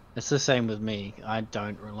 It's the same with me. I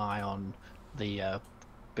don't rely on the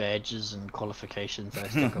badges and qualifications I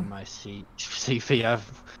stick on my CV.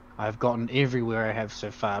 I've gotten everywhere I have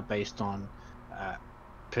so far based on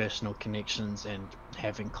personal connections and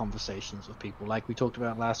having conversations with people, like we talked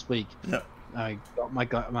about last week. Yep. I got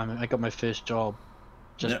my first job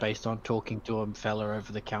just based on talking to a fella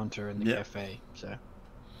over the counter in the cafe. So,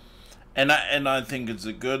 and I think it's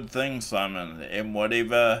a good thing, Simon. And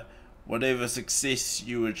whatever success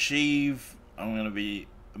you achieve, I'm going to be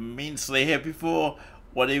immensely happy for.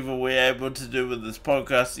 Whatever we're able to do with this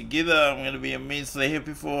podcast together, I'm going to be immensely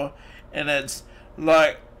happy for. And it's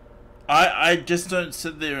like, I just don't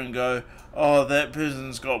sit there and go, oh, that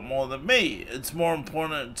person's got more than me. It's more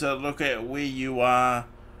important to look at where you are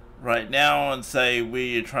right now and say where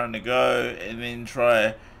you're trying to go, and then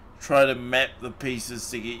try to map the pieces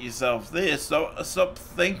to get yourself there. Stop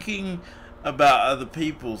thinking about other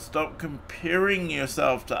people. Stop comparing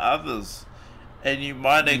yourself to others, and you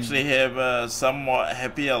might actually have a somewhat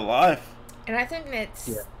happier life. And I think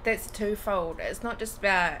that's twofold. It's not just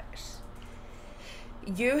about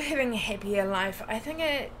you having a happier life. I think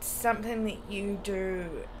it's something that you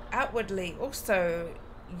do outwardly. Also,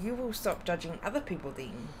 you will stop judging other people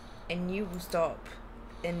then, and you will stop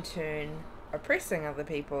in turn oppressing other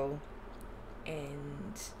people.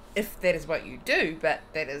 And if that is what you do, but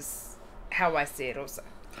that is how I see it also.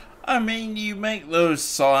 I mean, you make those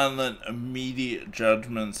silent, immediate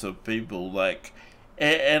judgments of people, like,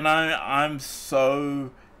 and I'm so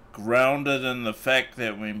grounded in the fact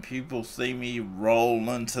that when people see me roll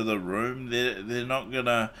into the room, they're not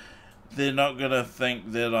gonna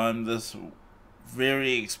think that I'm this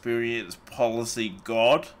very experienced policy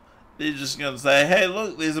god. They're just gonna say, "Hey,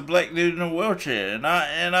 look, there's a black dude in a wheelchair," and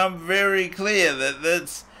I'm very clear that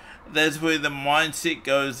that's where the mindset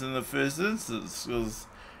goes in the first instance, because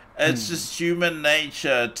it's just human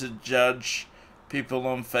nature to judge people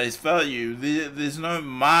on face value. There's no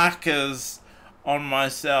markers on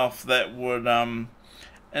myself that would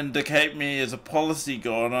indicate me as a policy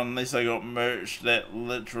god unless I got merch that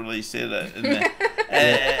literally said it.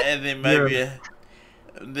 And then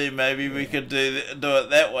maybe we could do it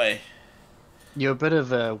that way. You're a bit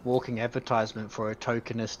of a walking advertisement for a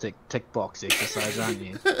tokenistic tick box exercise, aren't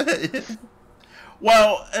you?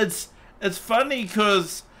 Well, it's funny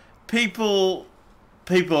because people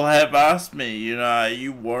have asked me, are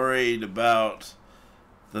you worried about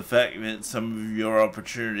the fact that some of your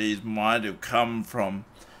opportunities might have come from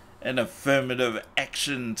an affirmative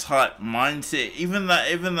action type mindset, even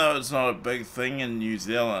though it's not a big thing in New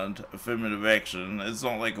Zealand. Affirmative action, it's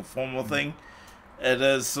not like a formal thing. It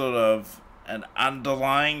is sort of an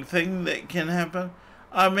underlying thing that can happen.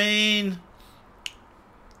 I mean,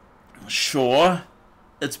 sure,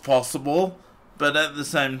 it's possible, but at the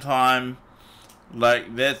same time,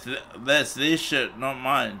 Like, that's their shit, not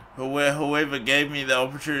mine. Whoever gave me the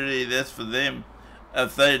opportunity, that's for them.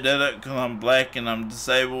 If they did it because I'm black and I'm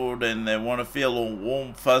disabled and they want to feel all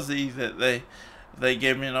warm, fuzzy, that they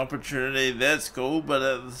gave me an opportunity, that's cool. But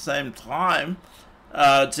at the same time,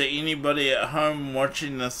 to anybody at home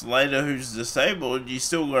watching this later who's disabled, you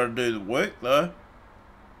still got to do the work, though.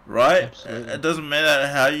 Right? Absolutely. It doesn't matter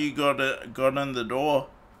how you got in the door.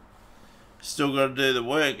 Still got to do the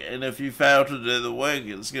work, and if you fail to do the work,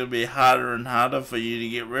 it's going to be harder and harder for you to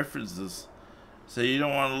get references. So you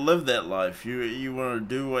don't want to live that life. You want to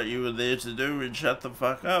do what you were there to do and shut the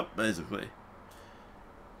fuck up, basically.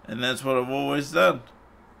 And that's what I've always done.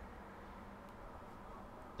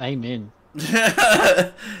 Amen.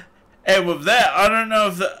 And with that, I don't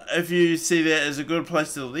know if you see that as a good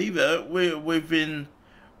place to leave it. We've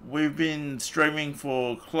been streaming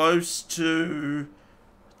for close to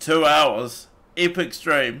 2 hours. Epic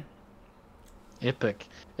stream. Epic.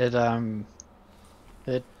 It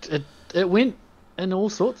went in all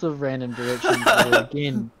sorts of random directions. But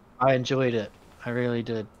again, I enjoyed it. I really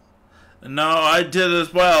did. No, I did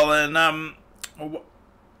as well, and I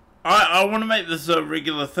want to make this a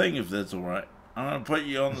regular thing if that's all right. I'm gonna put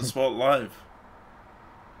you on the spot live.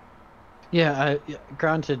 Yeah,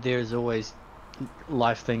 granted, there's always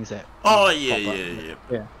life things that. Oh yeah.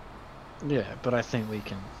 Yeah, but I think we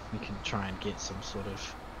can try and get some sort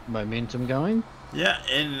of momentum going. Yeah,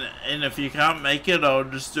 and if you can't make it, I'll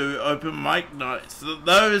just do open mic nights.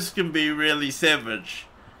 Those can be really savage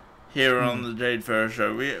here on the Jade Farrow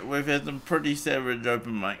Show. We've had some pretty savage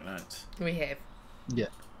open mic nights. We have. Yeah.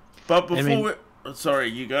 But before sorry,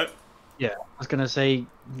 you go. Yeah, I was gonna say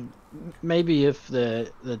maybe if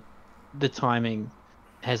the timing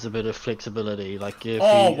has a bit of flexibility, like if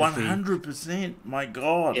 100%. My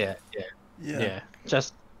God. Yeah.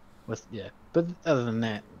 Just with but other than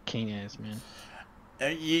that, keen as man.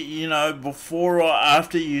 You know, before or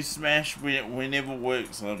after you smash, we never work,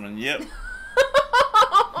 Simon. Yep.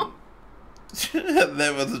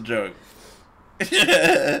 That was a joke.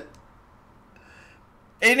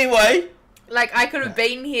 Anyway. Like, I could have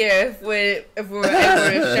been here if we were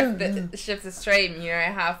able to shift the stream,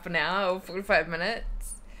 half an hour or 45 minutes.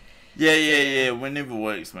 Yeah. Whenever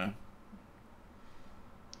works, man.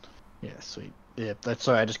 Yeah, sweet. Yeah, that's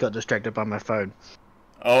sorry, I just got distracted by my phone.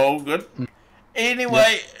 Oh, good.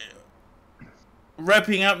 Anyway,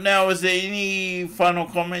 wrapping up now, is there any final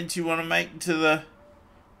comments you want to make to the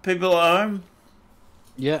people at home?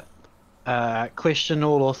 Yeah. Question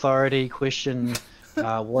all authority, question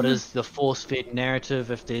what is the force-fed narrative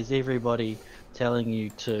if there's everybody telling you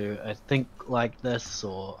to think like this,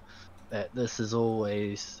 or that this is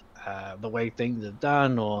always the way things are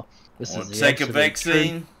done, or this is the take a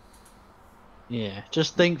vaccine. Truth. Yeah,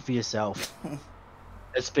 just think for yourself.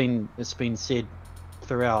 It's been said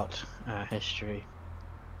throughout history,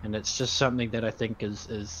 and it's just something that I think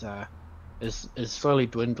is slowly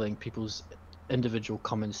dwindling people's individual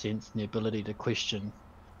common sense and the ability to question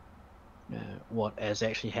what is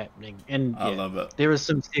actually happening. And I love it. There's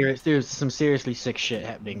some seriously sick shit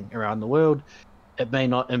happening around the world. It may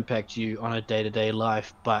not impact you on a day-to-day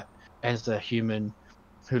life, but as a human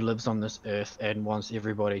who lives on this earth and wants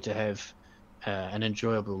everybody to have an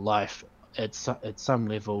enjoyable life at some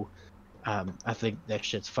level, I think that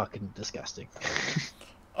shit's fucking disgusting.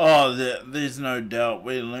 Oh, there's no doubt.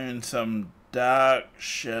 We learned some dark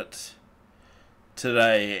shit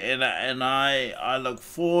today, and I look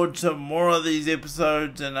forward to more of these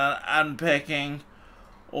episodes and unpacking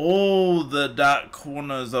all the dark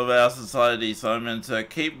corners of our society, Simon. So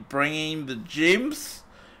keep bringing the gems,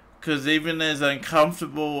 because even as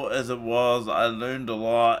uncomfortable as it was, I learned a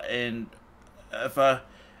lot. And if I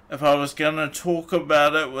was gonna talk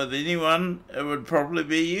about it with anyone, it would probably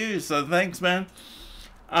be you. So thanks, man.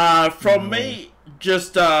 From me,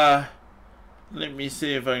 just let me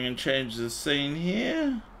see if I can change the scene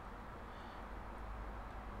here.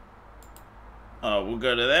 We'll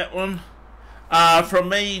go to that one. From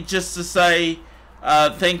me, just to say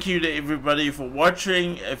thank you to everybody for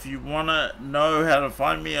watching. If you want to know how to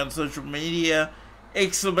find me on social media,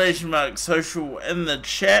 !social in the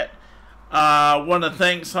chat. I want to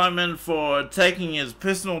thank Simon for taking his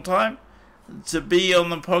personal time to be on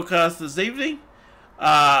the podcast this evening.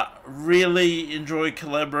 Really enjoy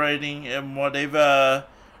collaborating in whatever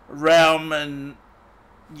realm and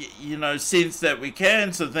sense that we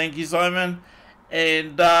can. So thank you, Simon,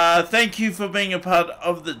 and thank you for being a part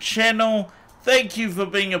of the channel. Thank you for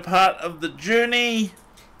being a part of the journey.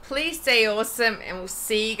 Please stay awesome, and we'll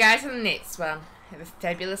see you guys in the next one. Have a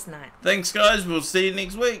fabulous night. Thanks, guys. We'll see you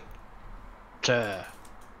next week. Ciao.